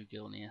ripped through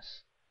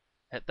Gilneas.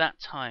 At that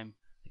time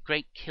the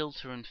great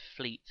Kilterran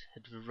fleet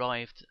had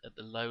arrived at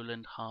the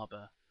lowland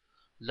harbour,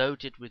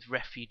 loaded with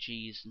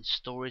refugees and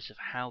stories of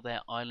how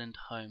their island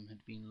home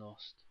had been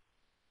lost.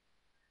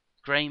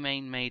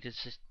 Greymane made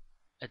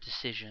a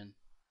decision.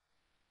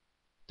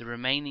 The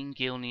remaining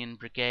Gilnean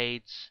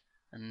brigades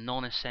and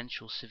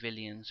non-essential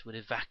civilians would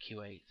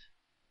evacuate.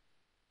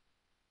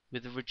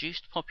 With a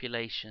reduced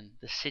population,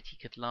 the city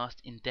could last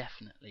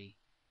indefinitely,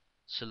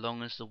 so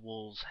long as the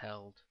walls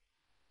held.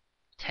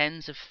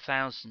 Tens of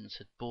thousands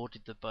had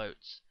boarded the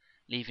boats,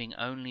 leaving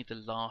only the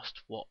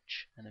last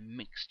watch and a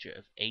mixture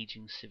of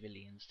aging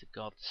civilians to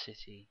guard the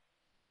city.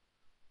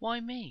 "Why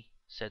me?"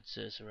 said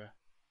Zerzura.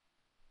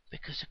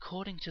 "Because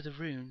according to the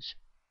runes,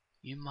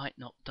 you might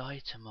not die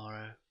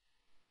tomorrow."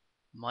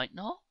 "Might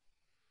not?"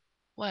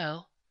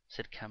 "Well,"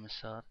 said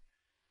Camisard,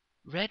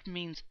 "red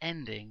means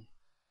ending,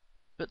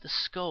 but the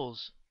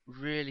skulls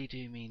really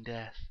do mean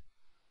death.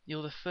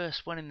 You're the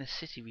first one in the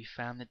city we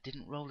found that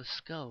didn't roll a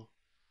skull."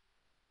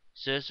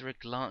 Zerzura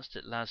glanced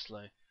at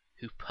Laszlo,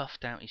 who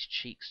puffed out his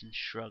cheeks and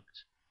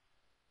shrugged.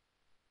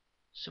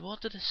 "So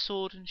what do the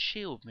sword and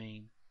shield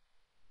mean?"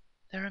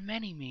 "There are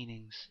many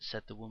meanings,"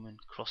 said the woman,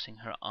 crossing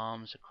her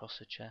arms across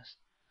her chest.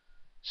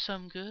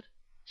 "Some good,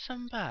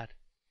 some bad.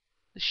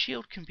 The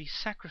shield can be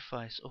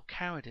sacrifice or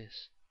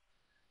cowardice.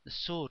 The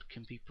sword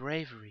can be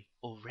bravery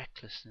or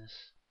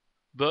recklessness."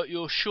 "But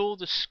you're sure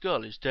the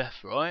skull is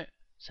death, right?"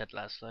 said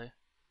Laszlo.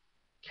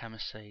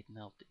 Camisade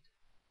nodded.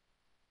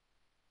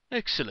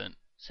 "Excellent,"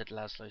 said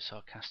Laszlo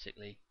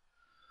sarcastically.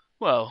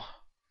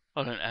 "Well,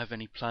 I don't have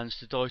any plans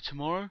to die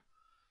tomorrow,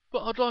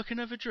 but I'd like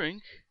another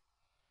drink."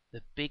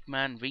 The big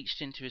man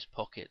reached into his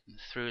pocket and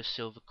threw a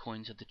silver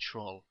coin to the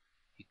troll,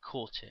 who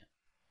caught it.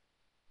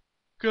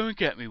 "Go and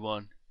get me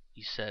one,"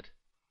 he said,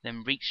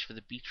 then reached for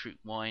the beetroot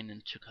wine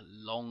and took a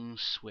long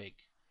swig.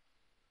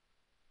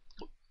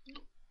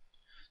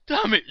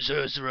 "Damn it,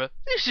 Zerzura,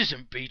 this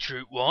isn't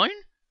beetroot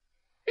wine.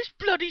 It's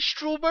bloody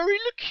strawberry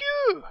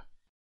liqueur."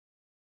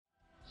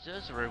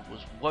 Zerzura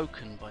was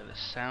woken by the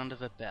sound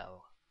of a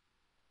bell.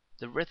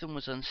 The rhythm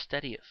was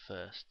unsteady at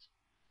first,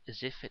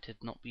 as if it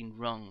had not been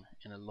rung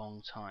in a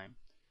long time,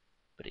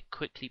 but it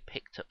quickly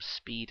picked up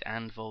speed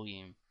and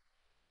volume.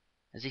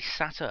 As he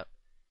sat up,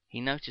 he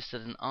noticed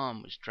that an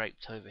arm was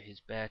draped over his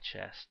bare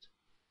chest.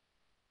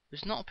 It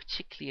was not a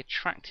particularly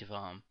attractive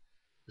arm,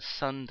 the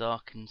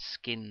sun-darkened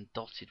skin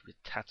dotted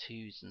with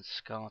tattoos and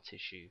scar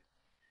tissue.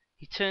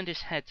 He turned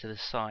his head to the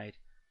side,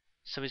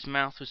 so his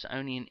mouth was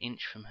only an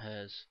inch from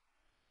hers.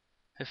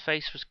 Her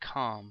face was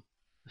calm,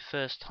 the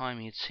first time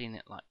he had seen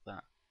it like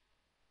that,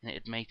 and it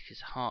had made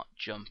his heart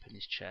jump in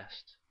his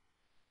chest.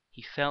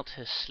 He felt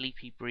her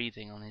sleepy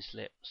breathing on his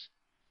lips,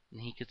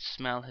 and he could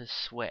smell her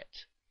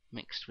sweat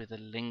mixed with a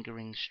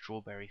lingering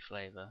strawberry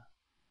flavor.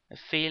 A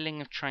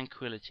feeling of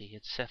tranquility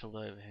had settled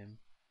over him.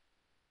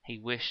 He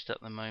wished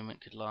that the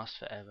moment could last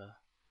forever.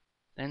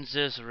 Then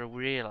Zerzura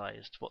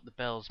realized what the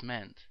bells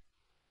meant.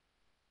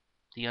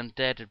 The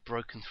undead had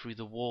broken through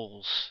the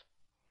walls.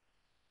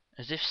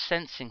 As if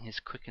sensing his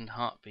quickened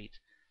heartbeat,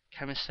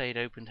 Camisade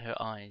opened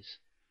her eyes.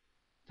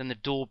 Then the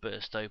door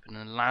burst open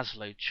and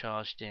Laszlo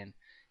charged in,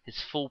 his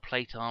full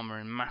plate armor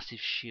and massive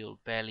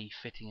shield barely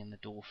fitting in the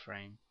door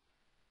frame.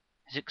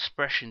 His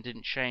expression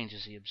didn't change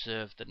as he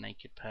observed the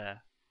naked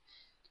pair.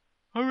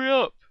 "Hurry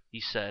up," he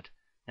said,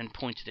 then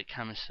pointed at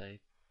Camisade.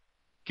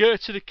 "Get her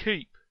to the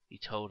keep," he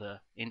told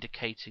her,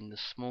 indicating the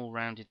small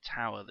rounded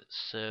tower that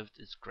served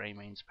as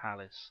Greymane's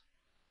palace.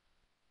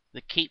 The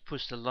keep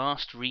was the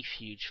last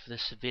refuge for the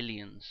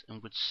civilians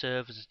and would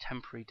serve as a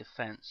temporary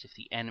defense if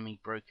the enemy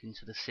broke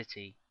into the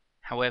city.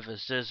 However,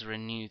 Zerzura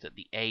knew that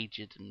the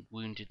aged and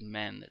wounded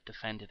men that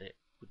defended it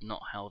would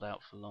not hold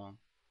out for long.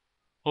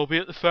 "I'll be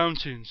at the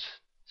fountains,"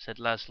 said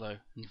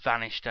Laszlo, and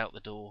vanished out the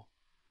door.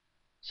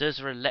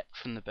 Zerzura leapt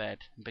from the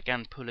bed and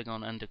began pulling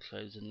on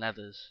underclothes and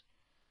leathers.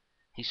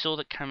 He saw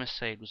that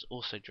Camisade was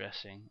also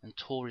dressing, and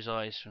tore his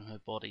eyes from her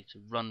body to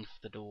run for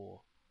the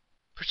door.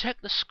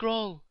 "Protect the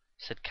scroll,"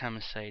 said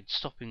Camisade,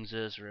 stopping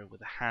Zerzura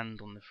with a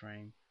hand on the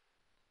frame.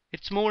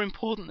 "It's more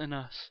important than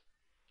us.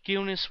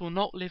 Gilneas will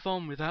not live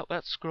on without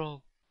that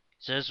scroll."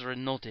 Zerzura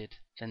nodded,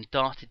 then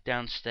darted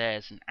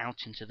downstairs and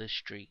out into the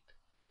street.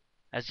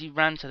 As he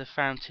ran to the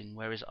fountain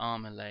where his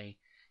armor lay,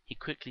 he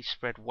quickly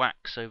spread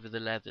wax over the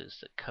leathers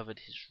that covered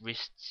his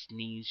wrists,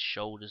 knees,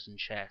 shoulders, and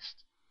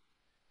chest.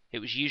 It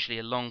was usually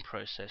a long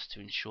process to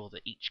ensure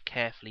that each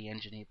carefully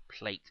engineered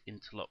plate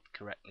interlocked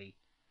correctly,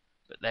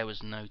 but there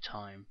was no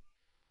time.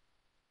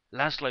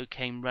 Laszlo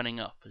came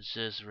running up as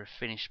Zerzura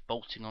finished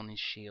bolting on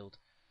his shield,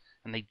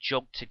 and they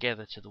jogged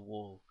together to the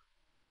wall.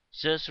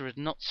 Zerzura had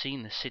not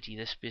seen the city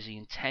this busy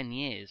in 10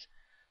 years,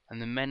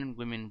 and the men and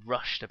women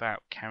rushed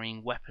about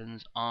carrying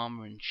weapons,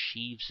 armor, and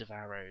sheaves of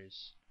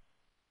arrows.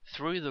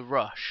 Through the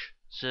rush,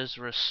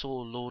 Zerzura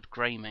saw Lord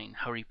Greymane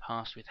hurry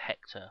past with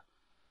Hector,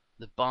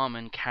 the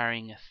barman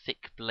carrying a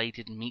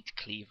thick-bladed meat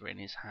cleaver in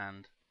his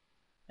hand.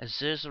 As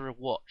Zerzura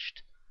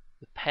watched,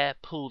 the pair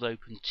pulled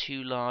open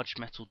two large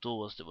metal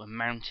doors that were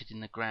mounted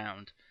in the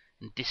ground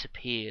and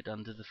disappeared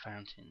under the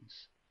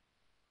fountains.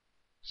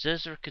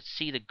 Zerzura could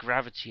see the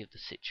gravity of the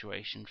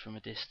situation from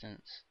a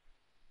distance.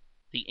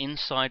 The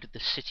inside of the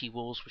city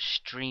walls was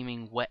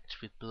streaming wet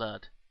with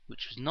blood,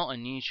 which was not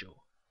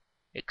unusual,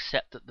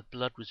 except that the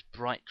blood was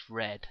bright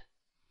red.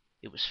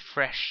 It was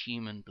fresh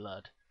human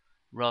blood,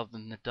 rather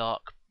than the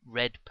dark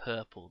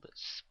red-purple that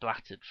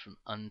splattered from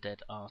undead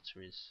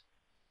arteries.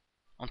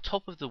 On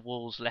top of the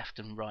walls left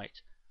and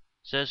right,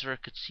 Zerzura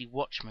could see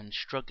watchmen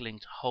struggling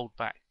to hold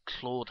back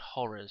clawed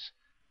horrors,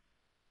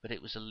 but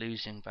it was a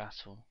losing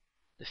battle.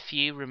 The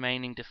few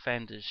remaining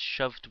defenders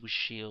shoved with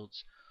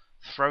shields,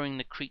 throwing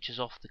the creatures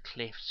off the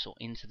cliffs or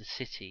into the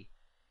city,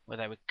 where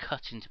they were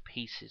cut into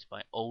pieces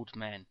by old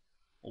men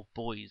or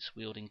boys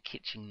wielding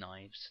kitchen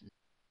knives.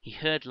 He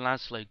heard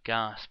Laszlo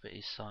gasp at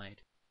his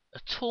side. A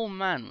tall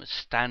man was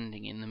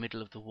standing in the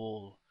middle of the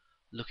wall,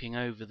 looking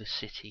over the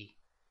city,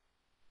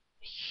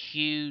 a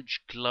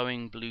huge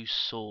glowing blue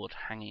sword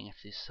hanging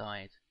at his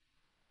side.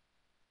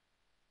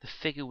 The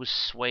figure was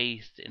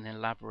swathed in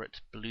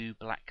elaborate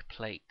blue-black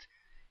plate,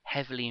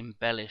 heavily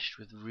embellished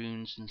with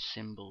runes and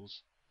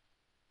symbols.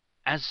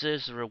 As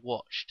Zerzura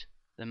watched,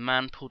 the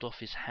man pulled off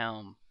his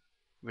helm,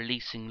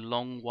 releasing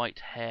long white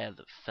hair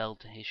that fell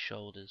to his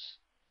shoulders.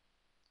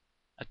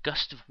 A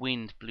gust of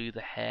wind blew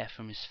the hair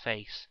from his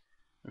face,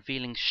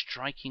 revealing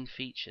striking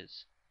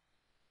features: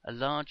 a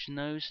large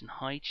nose and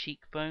high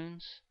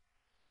cheekbones,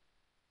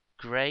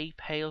 grey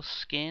pale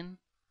skin,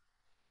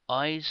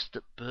 eyes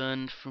that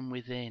burned from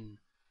within,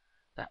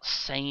 that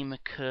same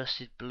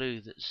accursed blue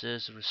that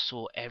Zerzura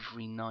saw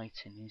every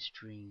night in his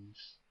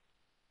dreams.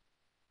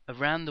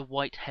 Around the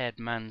white-haired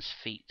man's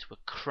feet were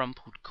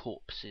crumpled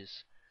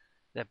corpses,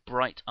 their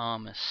bright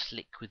armor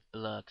slick with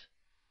blood.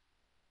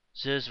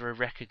 Zerzura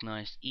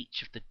recognized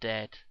each of the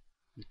dead,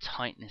 and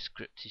tightness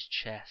gripped his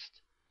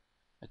chest,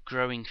 a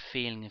growing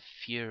feeling of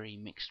fury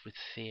mixed with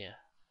fear.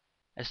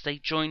 As they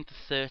joined the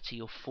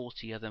 30 or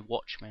 40 other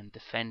watchmen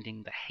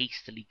defending the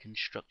hastily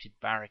constructed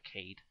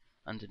barricade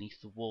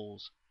underneath the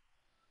walls,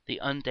 the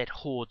undead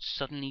horde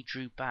suddenly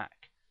drew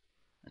back,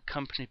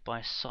 accompanied by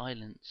a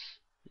silence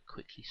that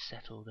quickly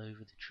settled over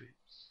the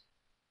troops.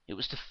 It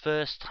was the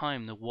first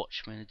time the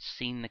watchmen had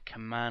seen the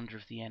commander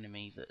of the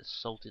enemy that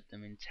assaulted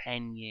them in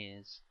 10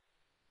 years,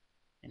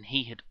 and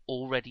he had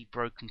already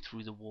broken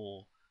through the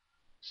wall,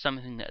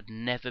 something that had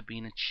never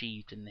been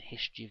achieved in the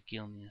history of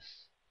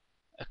Gilneas.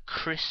 A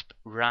crisp,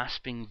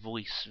 rasping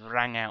voice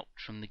rang out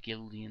from the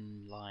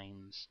Gilnean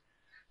lines,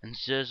 and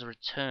Zerzura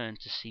turned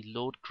to see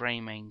Lord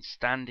Greymane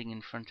standing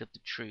in front of the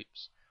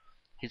troops,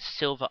 his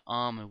silver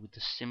armor with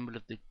the symbol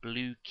of the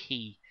blue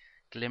key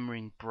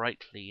glimmering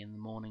brightly in the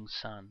morning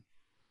sun.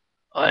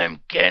 "I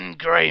am Gen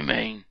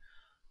Greymane,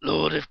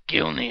 Lord of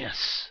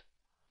Gilneas."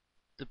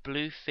 The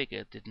blue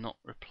figure did not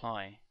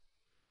reply,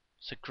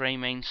 so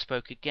Greymane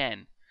spoke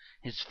again,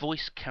 his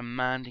voice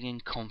commanding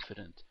and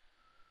confident.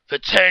 "For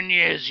 10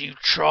 years you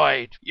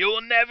tried. You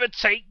will never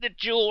take the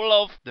jewel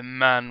of—" The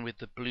man with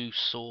the blue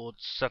sword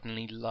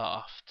suddenly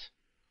laughed.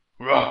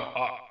 A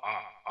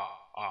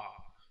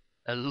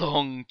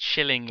long,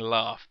 chilling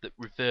laugh that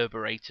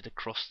reverberated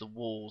across the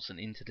walls and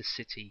into the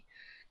city,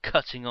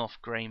 cutting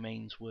off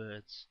Greymane's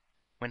words.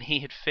 When he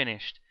had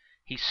finished,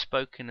 he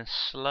spoke in a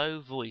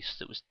slow voice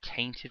that was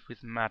tainted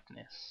with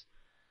madness,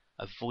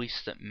 a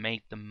voice that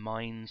made the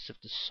minds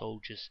of the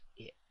soldiers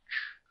itch.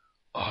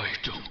 "I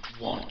don't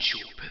want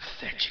your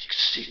pathetic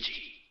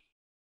city."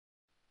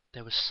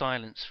 There was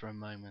silence for a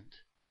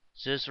moment.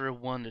 Zerzura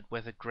wondered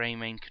whether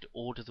Greymane could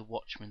order the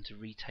watchmen to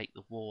retake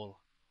the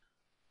wall.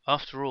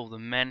 After all, the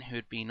men who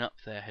had been up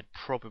there had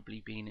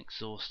probably been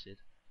exhausted.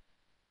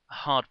 A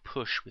hard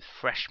push with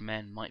fresh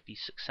men might be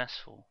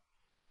successful.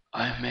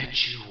 "I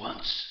met you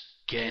once,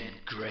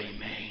 Gen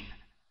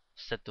Greymane,"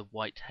 said the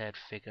white-haired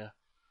figure.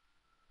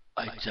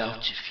 "I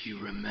doubt if you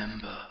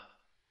remember.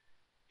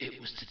 It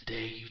was the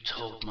day you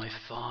told my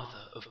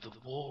father of the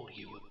wall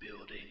you were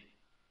building.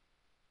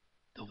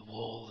 The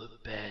wall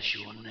that bears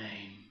your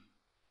name."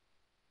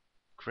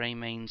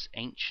 Greymane's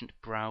ancient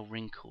brow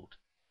wrinkled.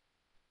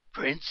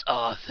 "Prince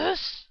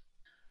Arthur's?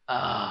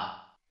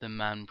 Ah," the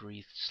man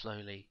breathed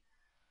slowly.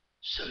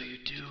 "So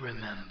you do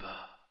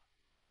remember.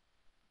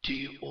 Do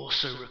you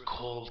also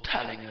recall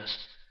telling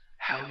us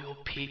how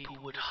your people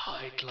would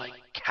hide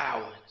like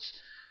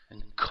cowards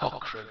and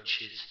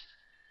cockroaches,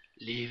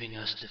 leaving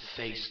us to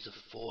face the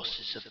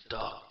forces of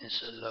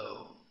darkness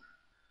alone?"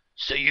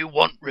 "So you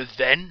want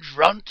revenge,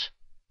 runt?"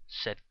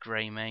 said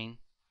Greymane.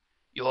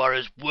 "You are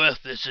as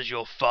worthless as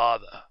your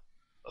father,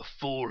 a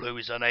fool who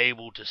is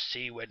unable to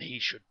see when he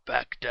should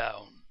back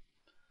down."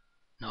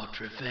 "Not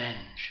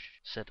revenge,"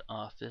 said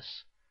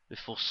Arthas,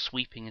 before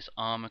sweeping his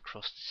arm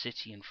across the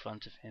city in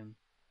front of him.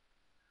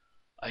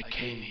 "I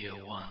came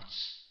here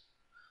once.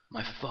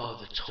 My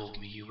father told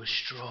me you were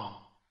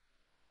strong,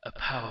 a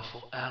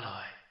powerful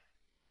ally.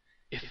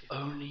 If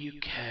only you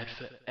cared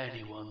for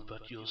anyone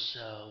but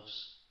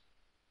yourselves.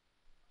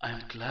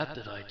 I'm glad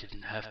that I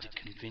didn't have to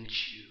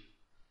convince you.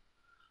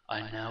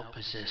 I now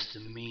possess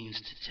the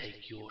means to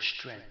take your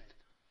strength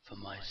for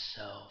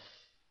myself."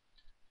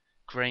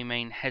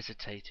 Greymane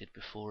hesitated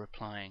before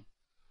replying.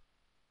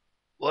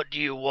 What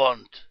do you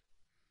want?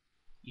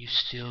 You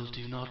still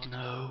do not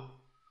know?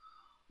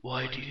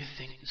 Why do you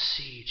think the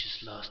siege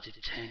has lasted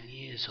 10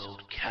 years,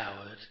 old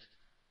coward?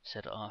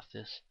 Said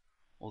Arthas,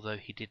 although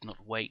he did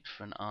not wait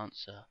for an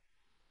answer.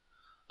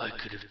 I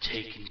could have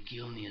taken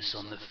Gilneas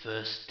on the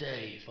first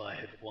day if I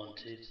had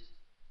wanted.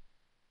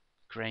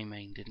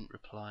 Greymane didn't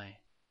reply.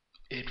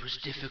 It was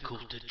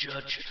difficult to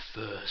judge at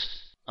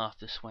first,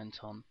 Arthas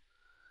went on,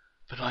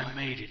 but I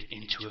made it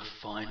into a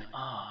fine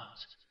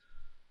art,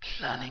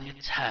 planning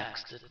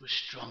attacks that were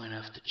strong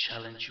enough to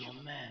challenge your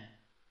men,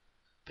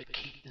 but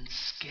keep them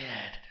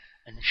scared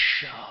and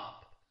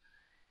sharp,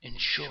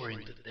 ensuring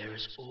that there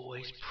is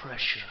always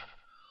pressure,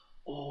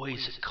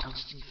 always a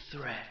constant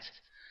threat,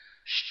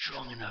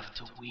 strong enough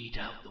to weed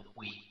out the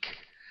weak,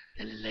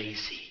 the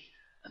lazy,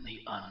 and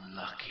the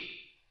unlucky.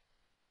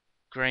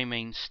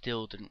 Greymane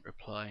still didn't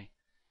reply.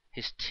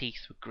 His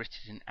teeth were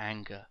gritted in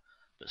anger,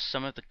 but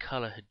some of the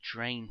colour had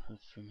drained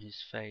from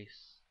his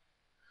face.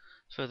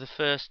 For the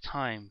first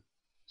time,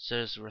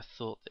 Zerzura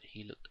thought that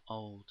he looked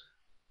old.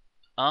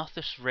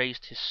 Arthas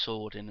raised his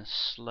sword in a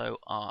slow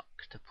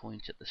arc to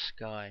point at the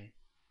sky.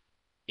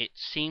 It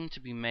seemed to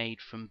be made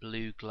from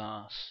blue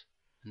glass,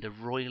 and a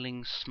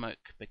roiling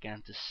smoke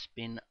began to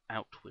spin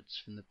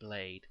outwards from the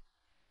blade,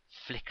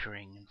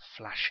 flickering and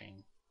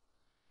flashing.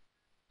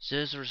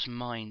 Zerzura's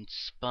mind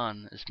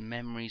spun as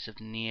memories of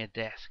near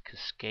death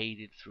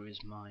cascaded through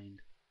his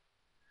mind.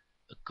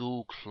 A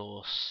ghoul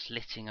claw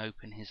slitting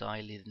open his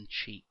eyelid and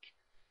cheek,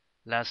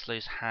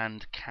 Laszlo's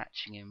hand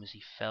catching him as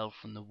he fell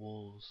from the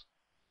walls,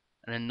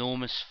 an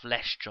enormous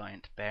flesh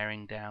giant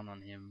bearing down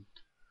on him.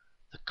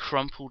 The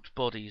crumpled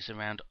bodies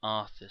around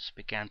Arthas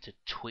began to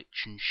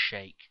twitch and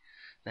shake,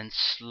 then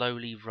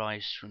slowly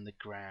rise from the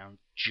ground,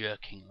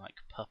 jerking like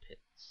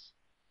puppets.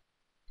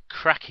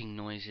 Cracking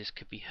noises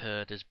could be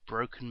heard as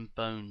broken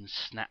bones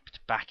snapped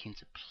back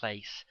into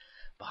place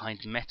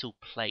behind metal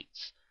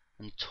plates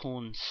and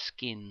torn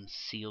skin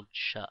sealed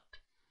shut.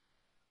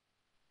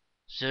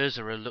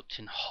 Zerzura looked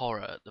in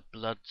horror at the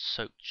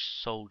blood-soaked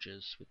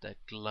soldiers with their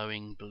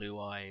glowing blue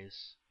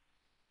eyes.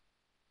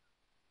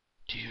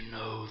 Do you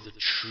know the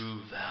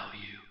true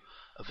value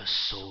of a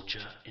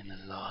soldier in the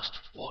last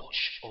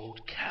watch,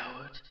 old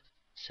coward?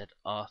 Said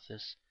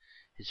Arthas,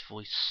 his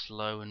voice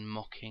slow and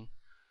mocking.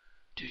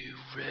 Do you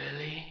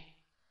really?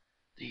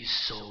 These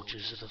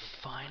soldiers are the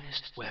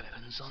finest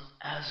weapons on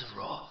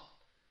Azeroth.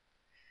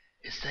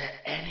 Is there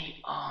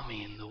any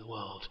army in the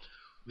world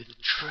with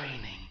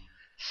training,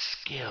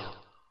 skill,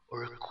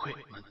 or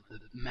equipment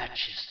that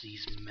matches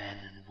these men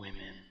and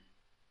women?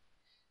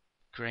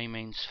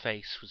 Greymane's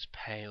face was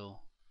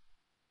pale.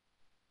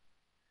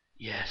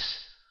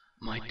 Yes,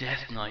 my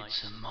Death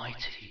Knights are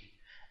mighty,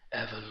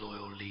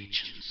 ever-loyal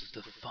legions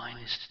of the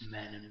finest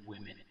men and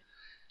women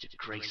to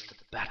grace the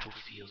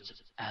battlefields of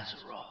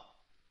Azeroth,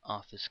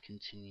 Arthas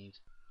continued.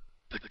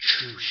 But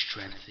true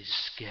strength is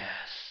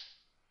scarce.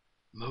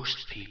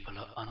 Most people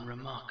are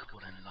unremarkable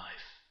in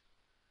life,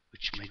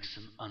 which makes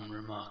them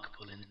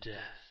unremarkable in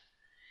death.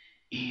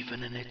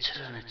 Even an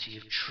eternity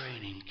of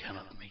training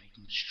cannot make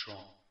them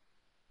strong.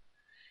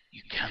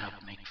 You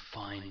cannot make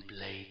fine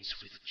blades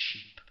with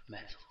cheap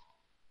metal.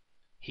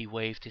 He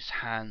waved his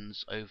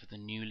hands over the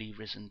newly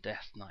risen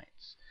Death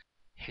Knights,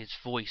 his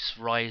voice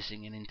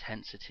rising in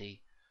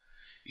intensity.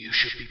 You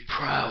should be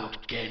proud,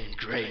 Gen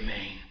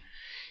Greymane.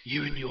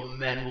 You and your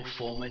men will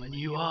form a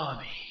new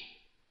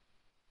army,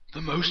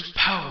 the most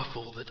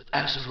powerful that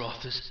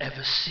Azeroth has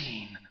ever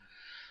seen.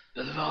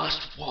 The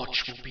last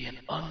watch will be an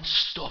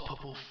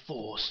unstoppable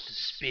force to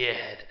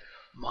spearhead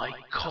my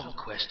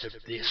conquest of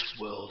this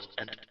world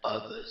and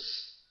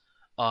others.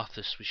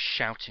 Arthas was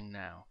shouting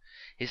now,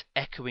 his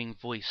echoing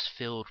voice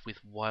filled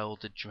with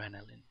wild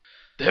adrenaline.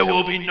 There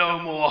will be no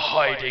more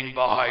hiding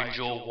behind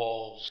your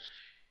walls.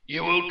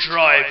 You will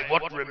drive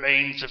what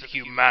remains of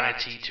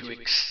humanity to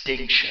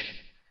extinction.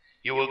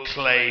 You will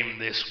claim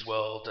this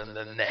world and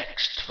the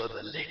next for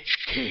the Lich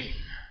King.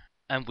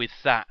 And with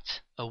that,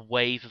 a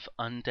wave of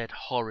undead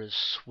horrors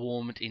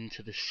swarmed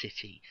into the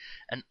city,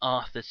 and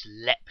Arthas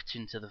leapt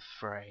into the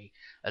fray,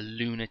 a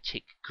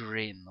lunatic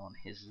grin on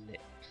his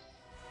lips.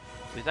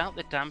 Without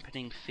the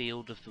dampening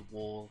field of the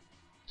wall,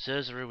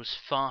 Zerzura was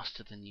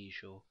faster than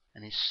usual,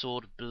 and his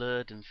sword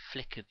blurred and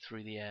flickered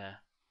through the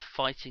air.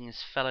 Fighting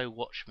his fellow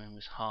watchmen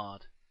was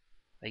hard.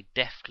 They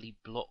deftly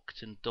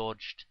blocked and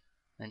dodged,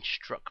 then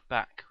struck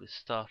back with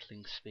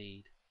startling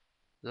speed.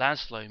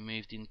 Laszlo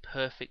moved in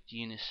perfect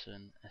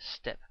unison a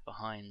step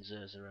behind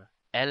Zerzura,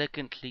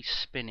 elegantly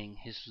spinning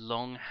his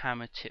long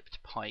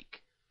hammer-tipped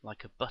pike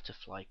like a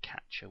butterfly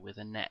catcher with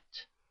a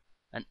net.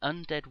 An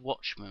undead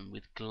watchman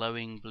with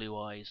glowing blue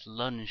eyes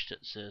lunged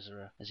at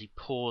Zerzura as he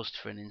paused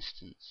for an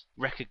instant,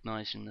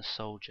 recognizing the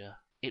soldier.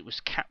 It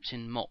was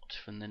Captain Mott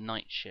from the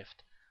night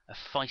shift, a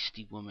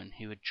feisty woman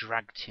who had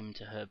dragged him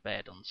to her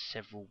bed on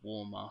several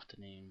warm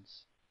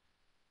afternoons.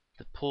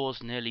 The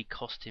pause nearly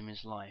cost him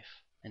his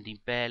life, and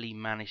he barely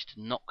managed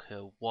to knock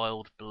her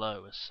wild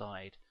blow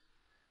aside,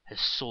 her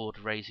sword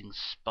raising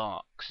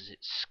sparks as it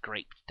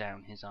scraped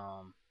down his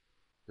arm.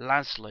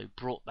 Laszlo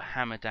brought the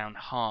hammer down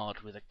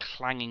hard with a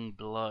clanging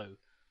blow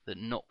that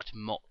knocked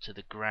Mott to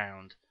the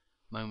ground,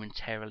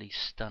 momentarily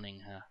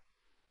stunning her.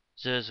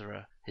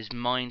 Zerzura, his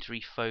mind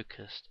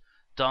refocused,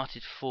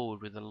 darted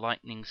forward with a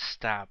lightning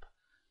stab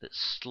that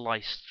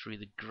sliced through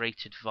the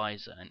grated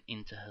visor and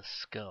into her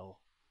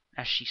skull.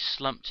 As she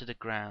slumped to the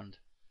ground,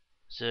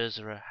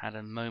 Zerzura had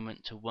a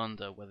moment to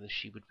wonder whether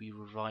she would be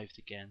revived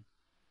again.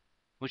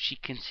 Would she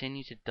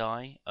continue to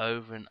die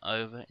over and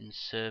over in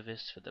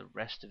service for the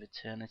rest of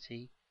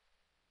eternity?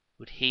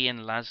 Would he and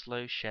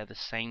Laszlo share the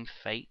same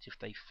fate if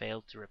they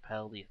failed to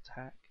repel the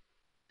attack?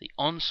 The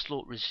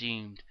onslaught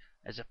resumed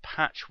as a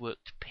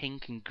patchworked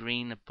pink and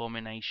green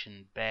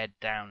abomination bared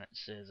down at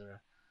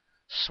Zerzura,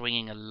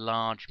 swinging a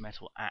large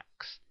metal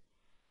axe.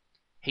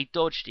 He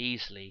dodged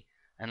easily,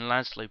 and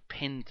Laszlo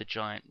pinned the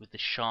giant with the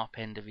sharp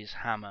end of his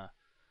hammer,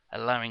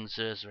 allowing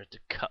Zerzura to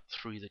cut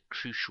through the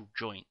crucial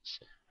joints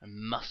and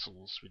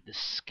muscles with the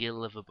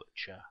skill of a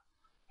butcher.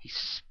 He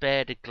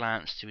spared a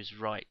glance to his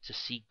right to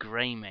see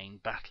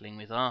Greymane battling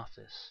with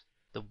Arthas.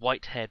 The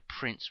white-haired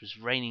prince was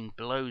raining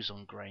blows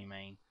on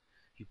Greymane,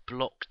 who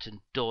blocked and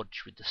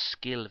dodged with the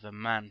skill of a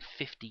man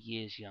 50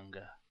 years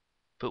younger.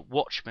 But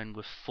watchmen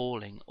were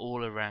falling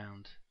all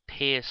around,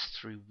 pierced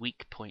through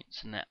weak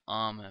points in their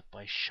armor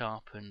by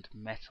sharpened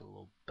metal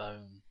or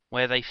bone.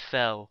 Where they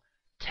fell,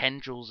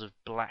 tendrils of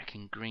black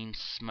and green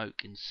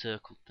smoke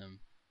encircled them,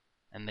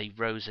 and they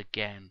rose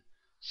again,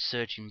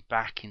 surging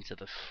back into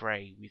the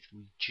fray with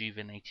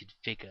rejuvenated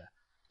vigor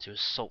to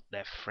assault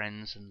their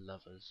friends and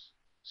lovers.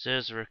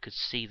 Zerzura could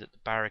see that the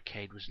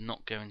barricade was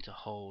not going to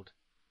hold,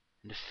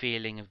 and a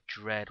feeling of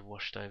dread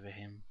washed over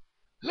him.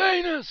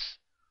 "Lanus!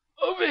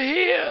 Over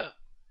here!"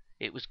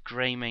 It was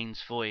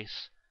Greymane's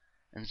voice,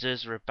 and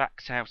Zerzura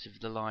backed out of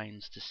the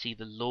lines to see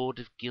the Lord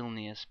of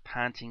Gilneas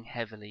panting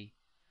heavily,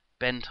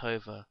 bent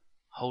over,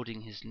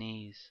 holding his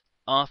knees.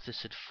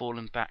 Arthas had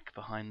fallen back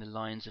behind the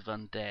lines of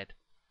undead,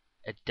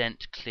 a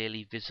dent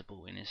clearly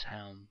visible in his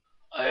helm.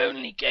 "I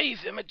only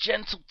gave him a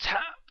gentle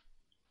tap.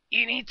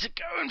 You need to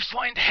go and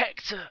find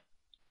Hector.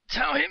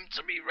 Tell him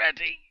to be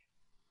ready.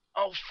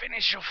 I'll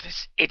finish off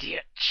this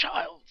idiot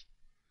child."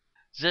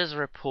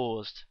 Zerzura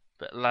paused,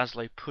 but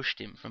Laszlo pushed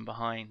him from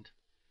behind.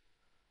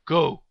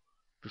 "Go,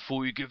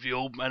 before you give the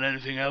old man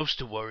anything else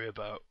to worry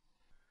about."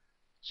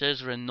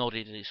 Zerzura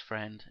nodded at his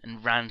friend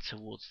and ran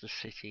towards the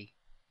city.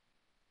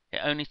 It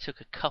only took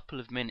a couple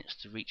of minutes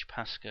to reach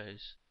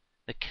Pasco's.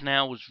 The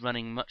canal was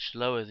running much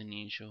lower than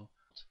usual,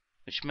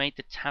 which made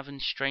the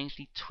tavern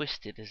strangely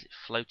twisted as it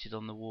floated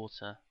on the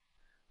water.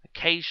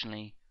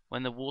 Occasionally,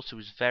 when the water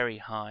was very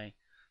high,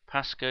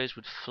 Pasco's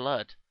would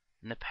flood,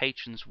 and the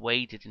patrons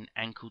waded in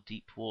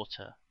ankle-deep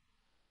water.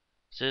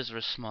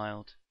 Zerzura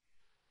smiled.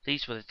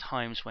 These were the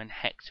times when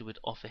Hector would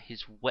offer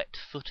his wet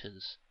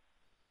footers,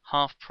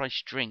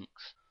 half-price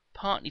drinks,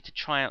 partly to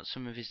try out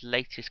some of his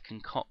latest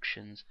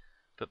concoctions,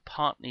 but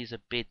partly as a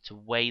bid to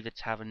weigh the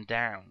tavern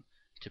down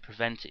to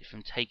prevent it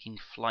from taking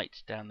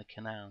flight down the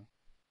canal.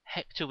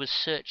 Hector was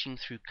searching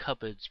through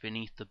cupboards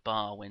beneath the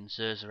bar when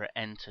Zerzura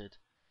entered,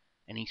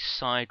 and he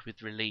sighed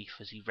with relief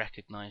as he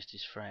recognized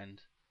his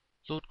friend.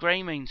 "Lord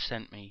Greymane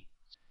sent me.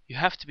 You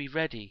have to be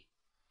ready.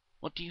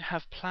 What do you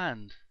have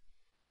planned?"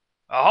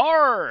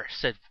 "Arr!"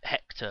 said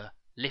Hector,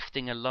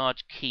 lifting a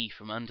large key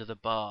from under the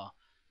bar,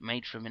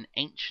 made from an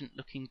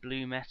ancient-looking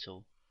blue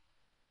metal.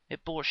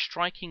 It bore a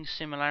striking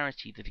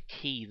similarity to the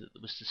key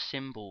that was the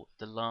symbol of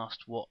the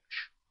last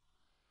watch.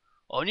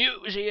 "I knew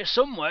it was here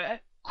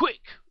somewhere.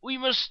 Quick, we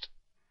must—"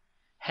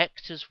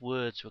 Hector's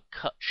words were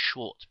cut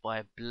short by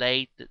a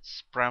blade that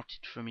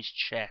sprouted from his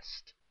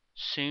chest,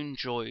 soon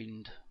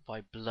joined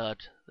by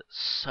blood that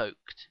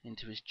soaked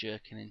into his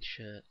jerkin and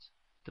shirt.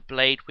 The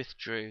blade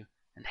withdrew,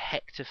 and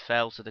Hector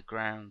fell to the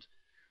ground,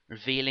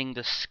 revealing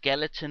the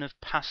skeleton of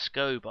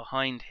Pasco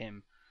behind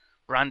him,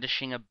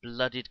 brandishing a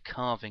blooded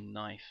carving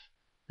knife.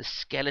 The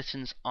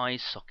skeleton's eye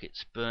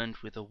sockets burned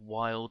with a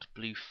wild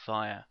blue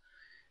fire,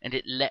 and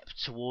it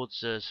leapt towards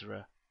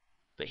Zerzura,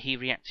 but he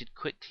reacted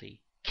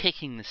quickly,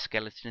 kicking the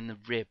skeleton in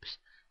the ribs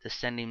to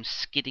send him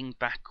skidding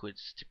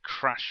backwards to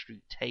crash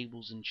through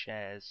tables and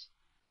chairs.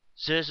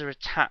 Zerzura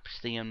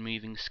tapped the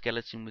unmoving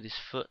skeleton with his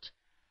foot,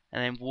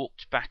 and then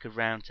walked back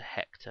around to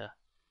Hector.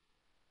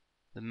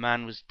 The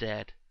man was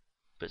dead,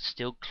 but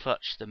still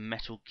clutched the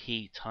metal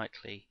key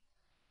tightly.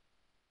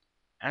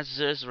 As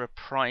Zerzura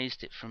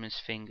prized it from his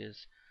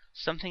fingers,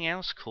 something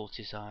else caught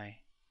his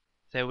eye.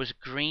 There was a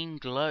green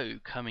glow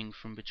coming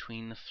from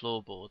between the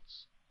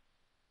floorboards.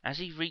 As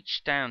he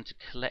reached down to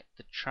collect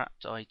the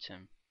trapped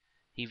item,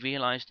 he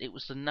realized it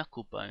was the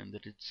knuckle bone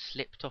that had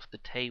slipped off the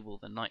table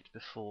the night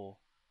before.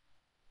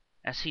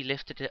 As he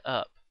lifted it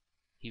up,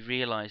 he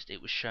realized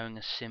it was showing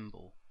a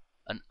symbol,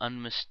 an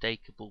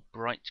unmistakable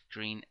bright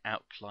green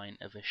outline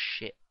of a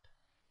ship.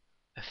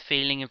 A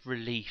feeling of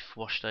relief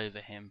washed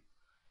over him.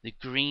 The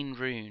green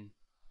rune,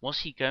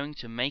 was he going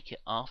to make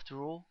it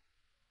after all?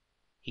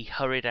 He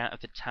hurried out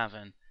of the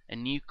tavern, a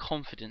new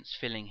confidence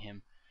filling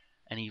him,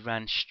 and he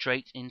ran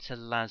straight into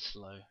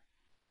Laszlo.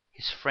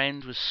 His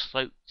friend was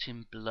soaked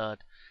in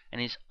blood, and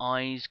his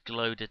eyes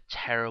glowed a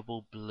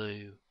terrible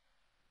blue.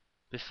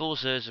 Before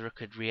Zerzura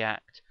could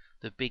react,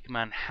 The big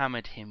man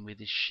hammered him with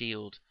his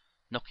shield,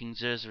 knocking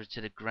Zerzura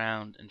to the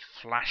ground and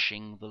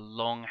flashing the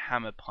long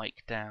hammer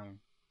pike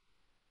down.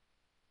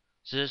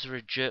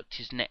 Zerzura jerked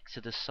his neck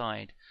to the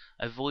side,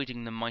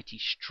 avoiding the mighty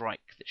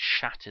strike that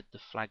shattered the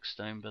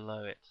flagstone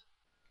below it.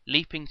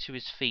 Leaping to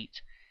his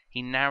feet,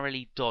 he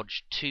narrowly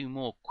dodged two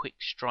more quick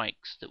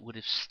strikes that would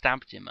have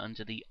stabbed him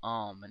under the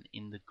arm and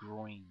in the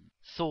groin.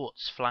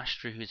 Thoughts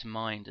flashed through his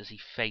mind as he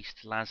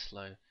faced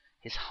Laszlo,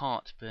 his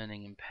heart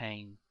burning in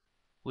pain.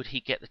 Would he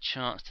get the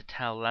chance to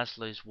tell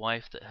Laszlo's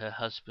wife that her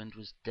husband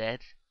was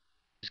dead?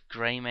 Was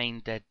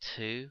Greymane dead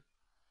too?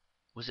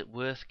 Was it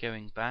worth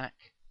going back?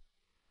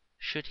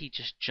 Should he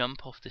just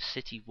jump off the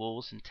city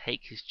walls and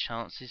take his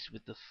chances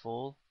with the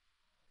fall?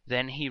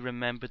 Then he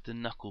remembered the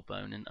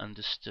knucklebone and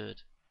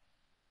understood.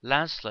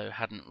 Laszlo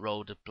hadn't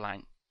rolled a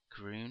blank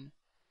rune.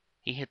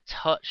 He had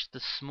touched the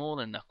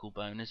smaller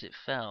knucklebone as it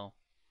fell.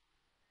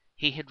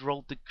 He had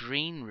rolled the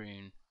green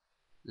rune.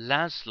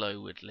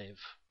 Laszlo would live.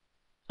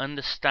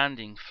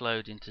 Understanding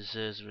flowed into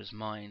Zerzura's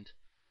mind.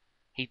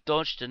 He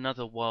dodged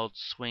another wild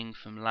swing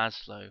from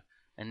Laszlo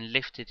and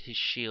lifted his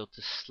shield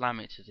to slam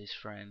it at his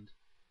friend.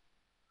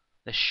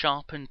 The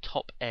sharpened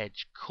top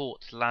edge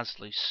caught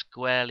Laszlo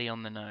squarely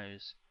on the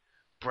nose,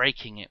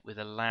 breaking it with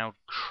a loud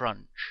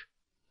crunch.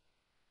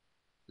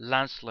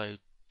 Laszlo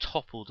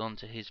toppled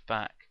onto his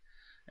back,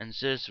 and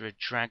Zerzura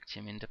dragged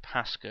him into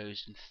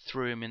Pasco's and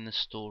threw him in the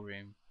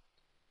storeroom.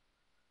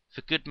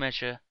 For good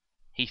measure,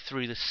 he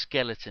threw the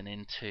skeleton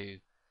in too,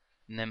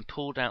 and then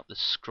pulled out the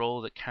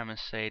scroll that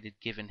Camisade had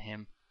given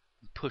him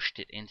and pushed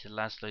it into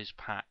Laszlo's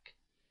pack.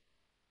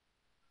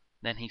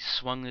 Then he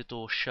swung the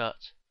door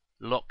shut,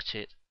 locked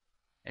it,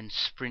 and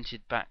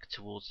sprinted back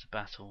towards the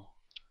battle.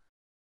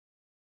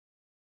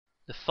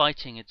 The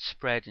fighting had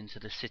spread into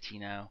the city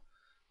now,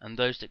 and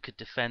those that could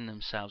defend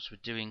themselves were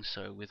doing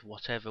so with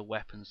whatever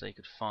weapons they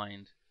could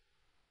find.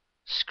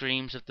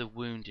 Screams of the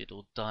wounded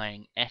or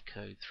dying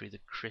echoed through the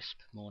crisp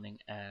morning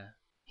air.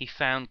 He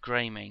found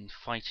Greymane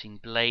fighting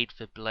blade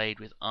for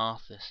blade with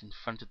Arthas in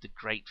front of the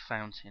great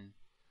fountain.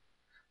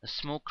 A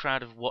small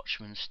crowd of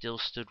watchmen still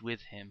stood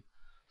with him,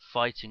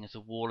 fighting at a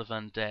wall of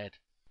undead,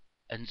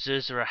 and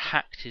Zerzura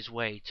hacked his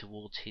way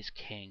towards his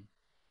king.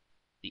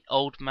 The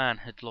old man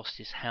had lost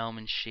his helm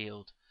and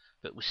shield,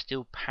 but was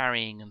still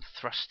parrying and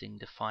thrusting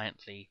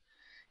defiantly,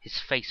 his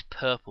face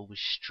purple with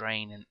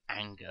strain and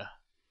anger.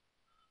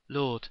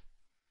 "Lord,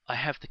 I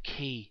have the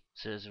key,"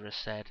 Zerzura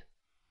said.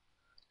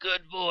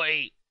 Good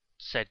boy,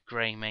 said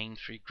Greymane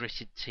through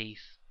gritted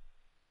teeth.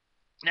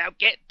 Now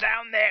get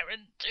down there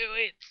and do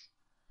it.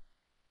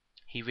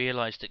 He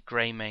realized that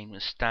Greymane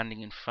was standing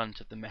in front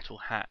of the metal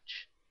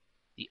hatch.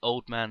 The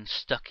old man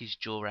stuck his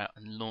jaw out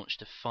and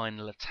launched a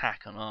final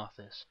attack on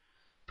Arthas,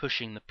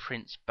 pushing the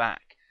prince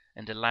back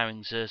and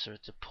allowing Zerzura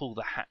to pull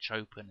the hatch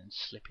open and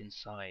slip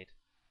inside.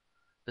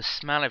 The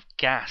smell of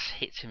gas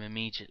hit him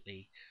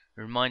immediately,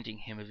 reminding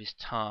him of his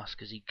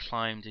task as he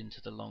climbed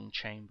into the long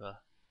chamber.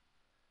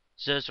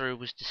 Zerzura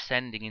was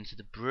descending into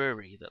the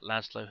brewery that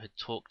Laszlo had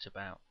talked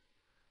about,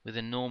 with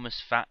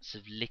enormous vats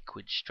of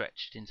liquid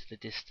stretched into the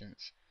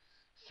distance,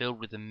 filled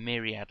with a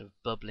myriad of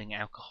bubbling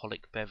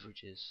alcoholic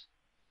beverages.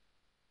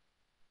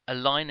 A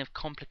line of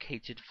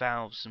complicated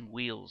valves and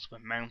wheels were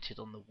mounted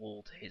on the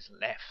wall to his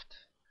left,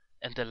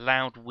 and a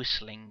loud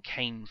whistling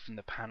came from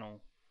the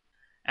panel.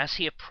 As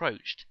he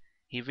approached,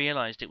 he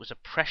realized it was a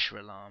pressure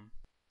alarm.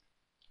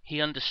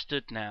 He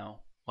understood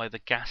now why the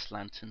gas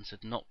lanterns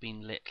had not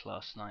been lit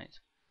last night,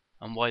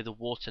 and why the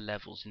water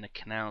levels in the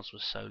canals were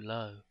so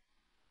low.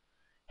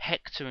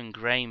 Hector and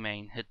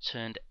Greymane had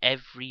turned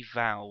every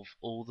valve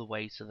all the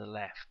way to the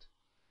left.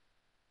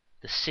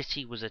 The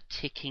city was a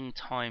ticking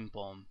time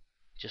bomb,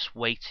 just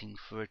waiting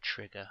for a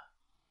trigger.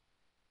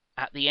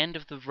 At the end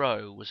of the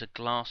row was a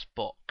glass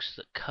box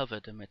that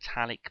covered a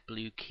metallic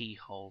blue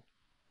keyhole.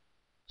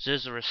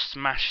 Zerzura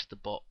smashed the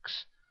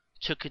box,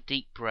 took a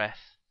deep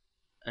breath,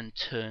 and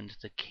turned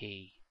the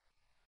key.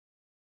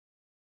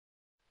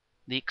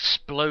 The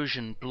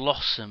explosion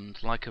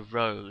blossomed like a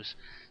rose,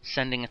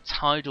 sending a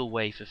tidal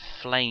wave of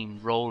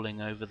flame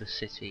rolling over the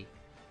city.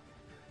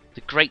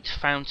 The great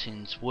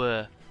fountains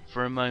were,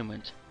 for a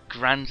moment,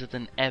 grander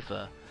than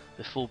ever,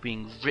 before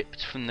being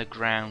ripped from the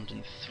ground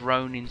and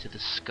thrown into the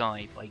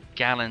sky by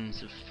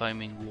gallons of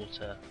foaming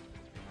water.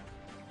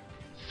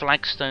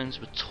 Flagstones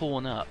were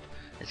torn up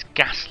as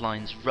gas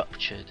lines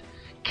ruptured,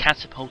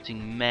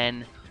 catapulting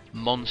men,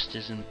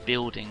 monsters and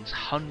buildings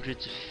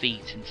hundreds of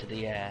feet into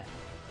the air.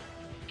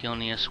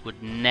 Gilneas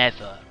would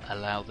never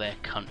allow their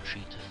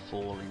country to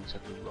fall into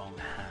the wrong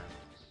hands.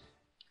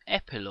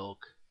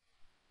 Epilogue.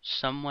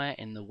 Somewhere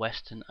in the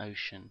Western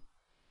Ocean.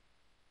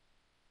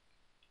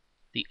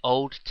 The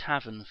old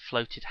tavern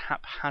floated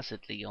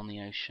haphazardly on the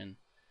ocean,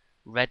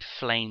 red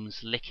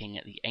flames licking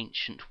at the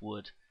ancient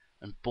wood,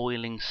 and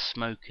boiling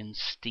smoke and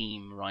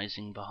steam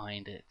rising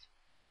behind it.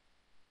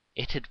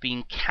 It had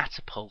been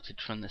catapulted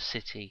from the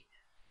city,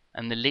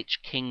 and the Lich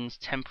King's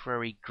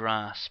temporary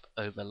grasp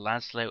over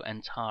Laszlo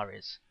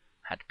Antares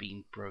had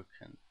been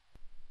broken.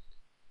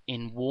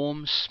 In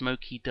warm,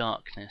 smoky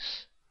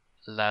darkness,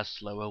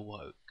 Laszlo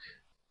awoke.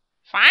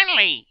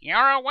 Finally,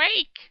 you're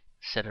awake,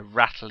 said a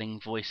rattling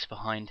voice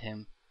behind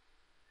him.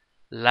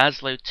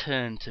 Laszlo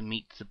turned to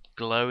meet the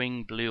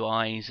glowing blue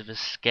eyes of a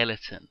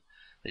skeleton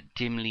that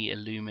dimly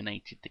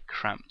illuminated the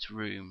cramped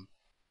room.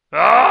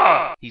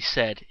 Ah! He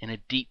said in a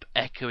deep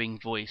echoing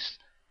voice,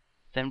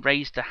 then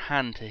raised a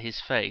hand to his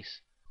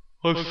face.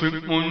 I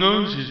think my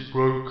nose is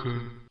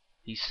broken,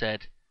 he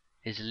said,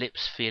 his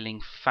lips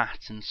feeling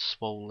fat and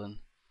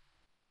swollen.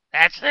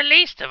 That's the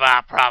least of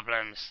our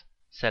problems,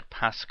 said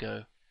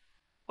Pasco.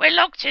 We're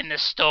locked in the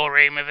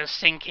storeroom of a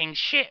sinking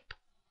ship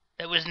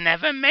that was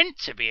never meant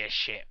to be a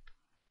ship.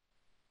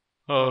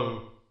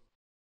 Oh.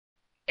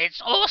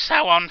 It's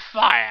also on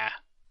fire,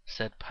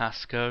 said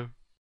Pasco.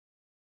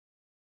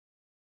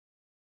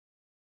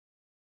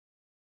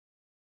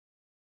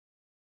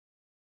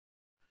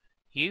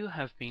 You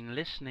have been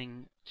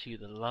listening to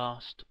The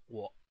Last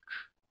Watch.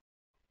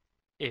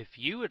 If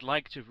you would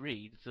like to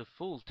read the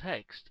full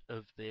text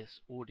of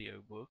this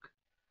audiobook,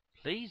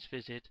 please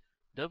visit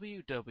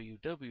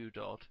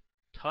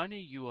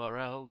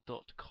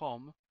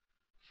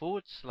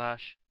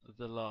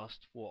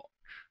www.tinyurl.com/thelastwatch.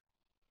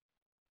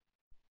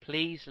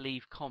 Please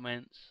leave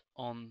comments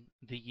on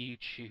the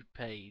YouTube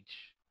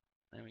page.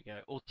 There we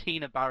go. Or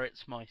Tina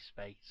Barrett's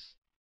MySpace.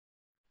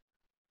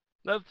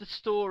 Love the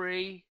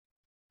story.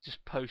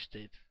 Just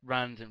posted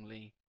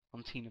randomly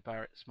on Tina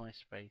Barrett's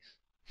MySpace.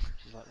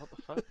 She's like, what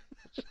the fuck?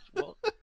 What?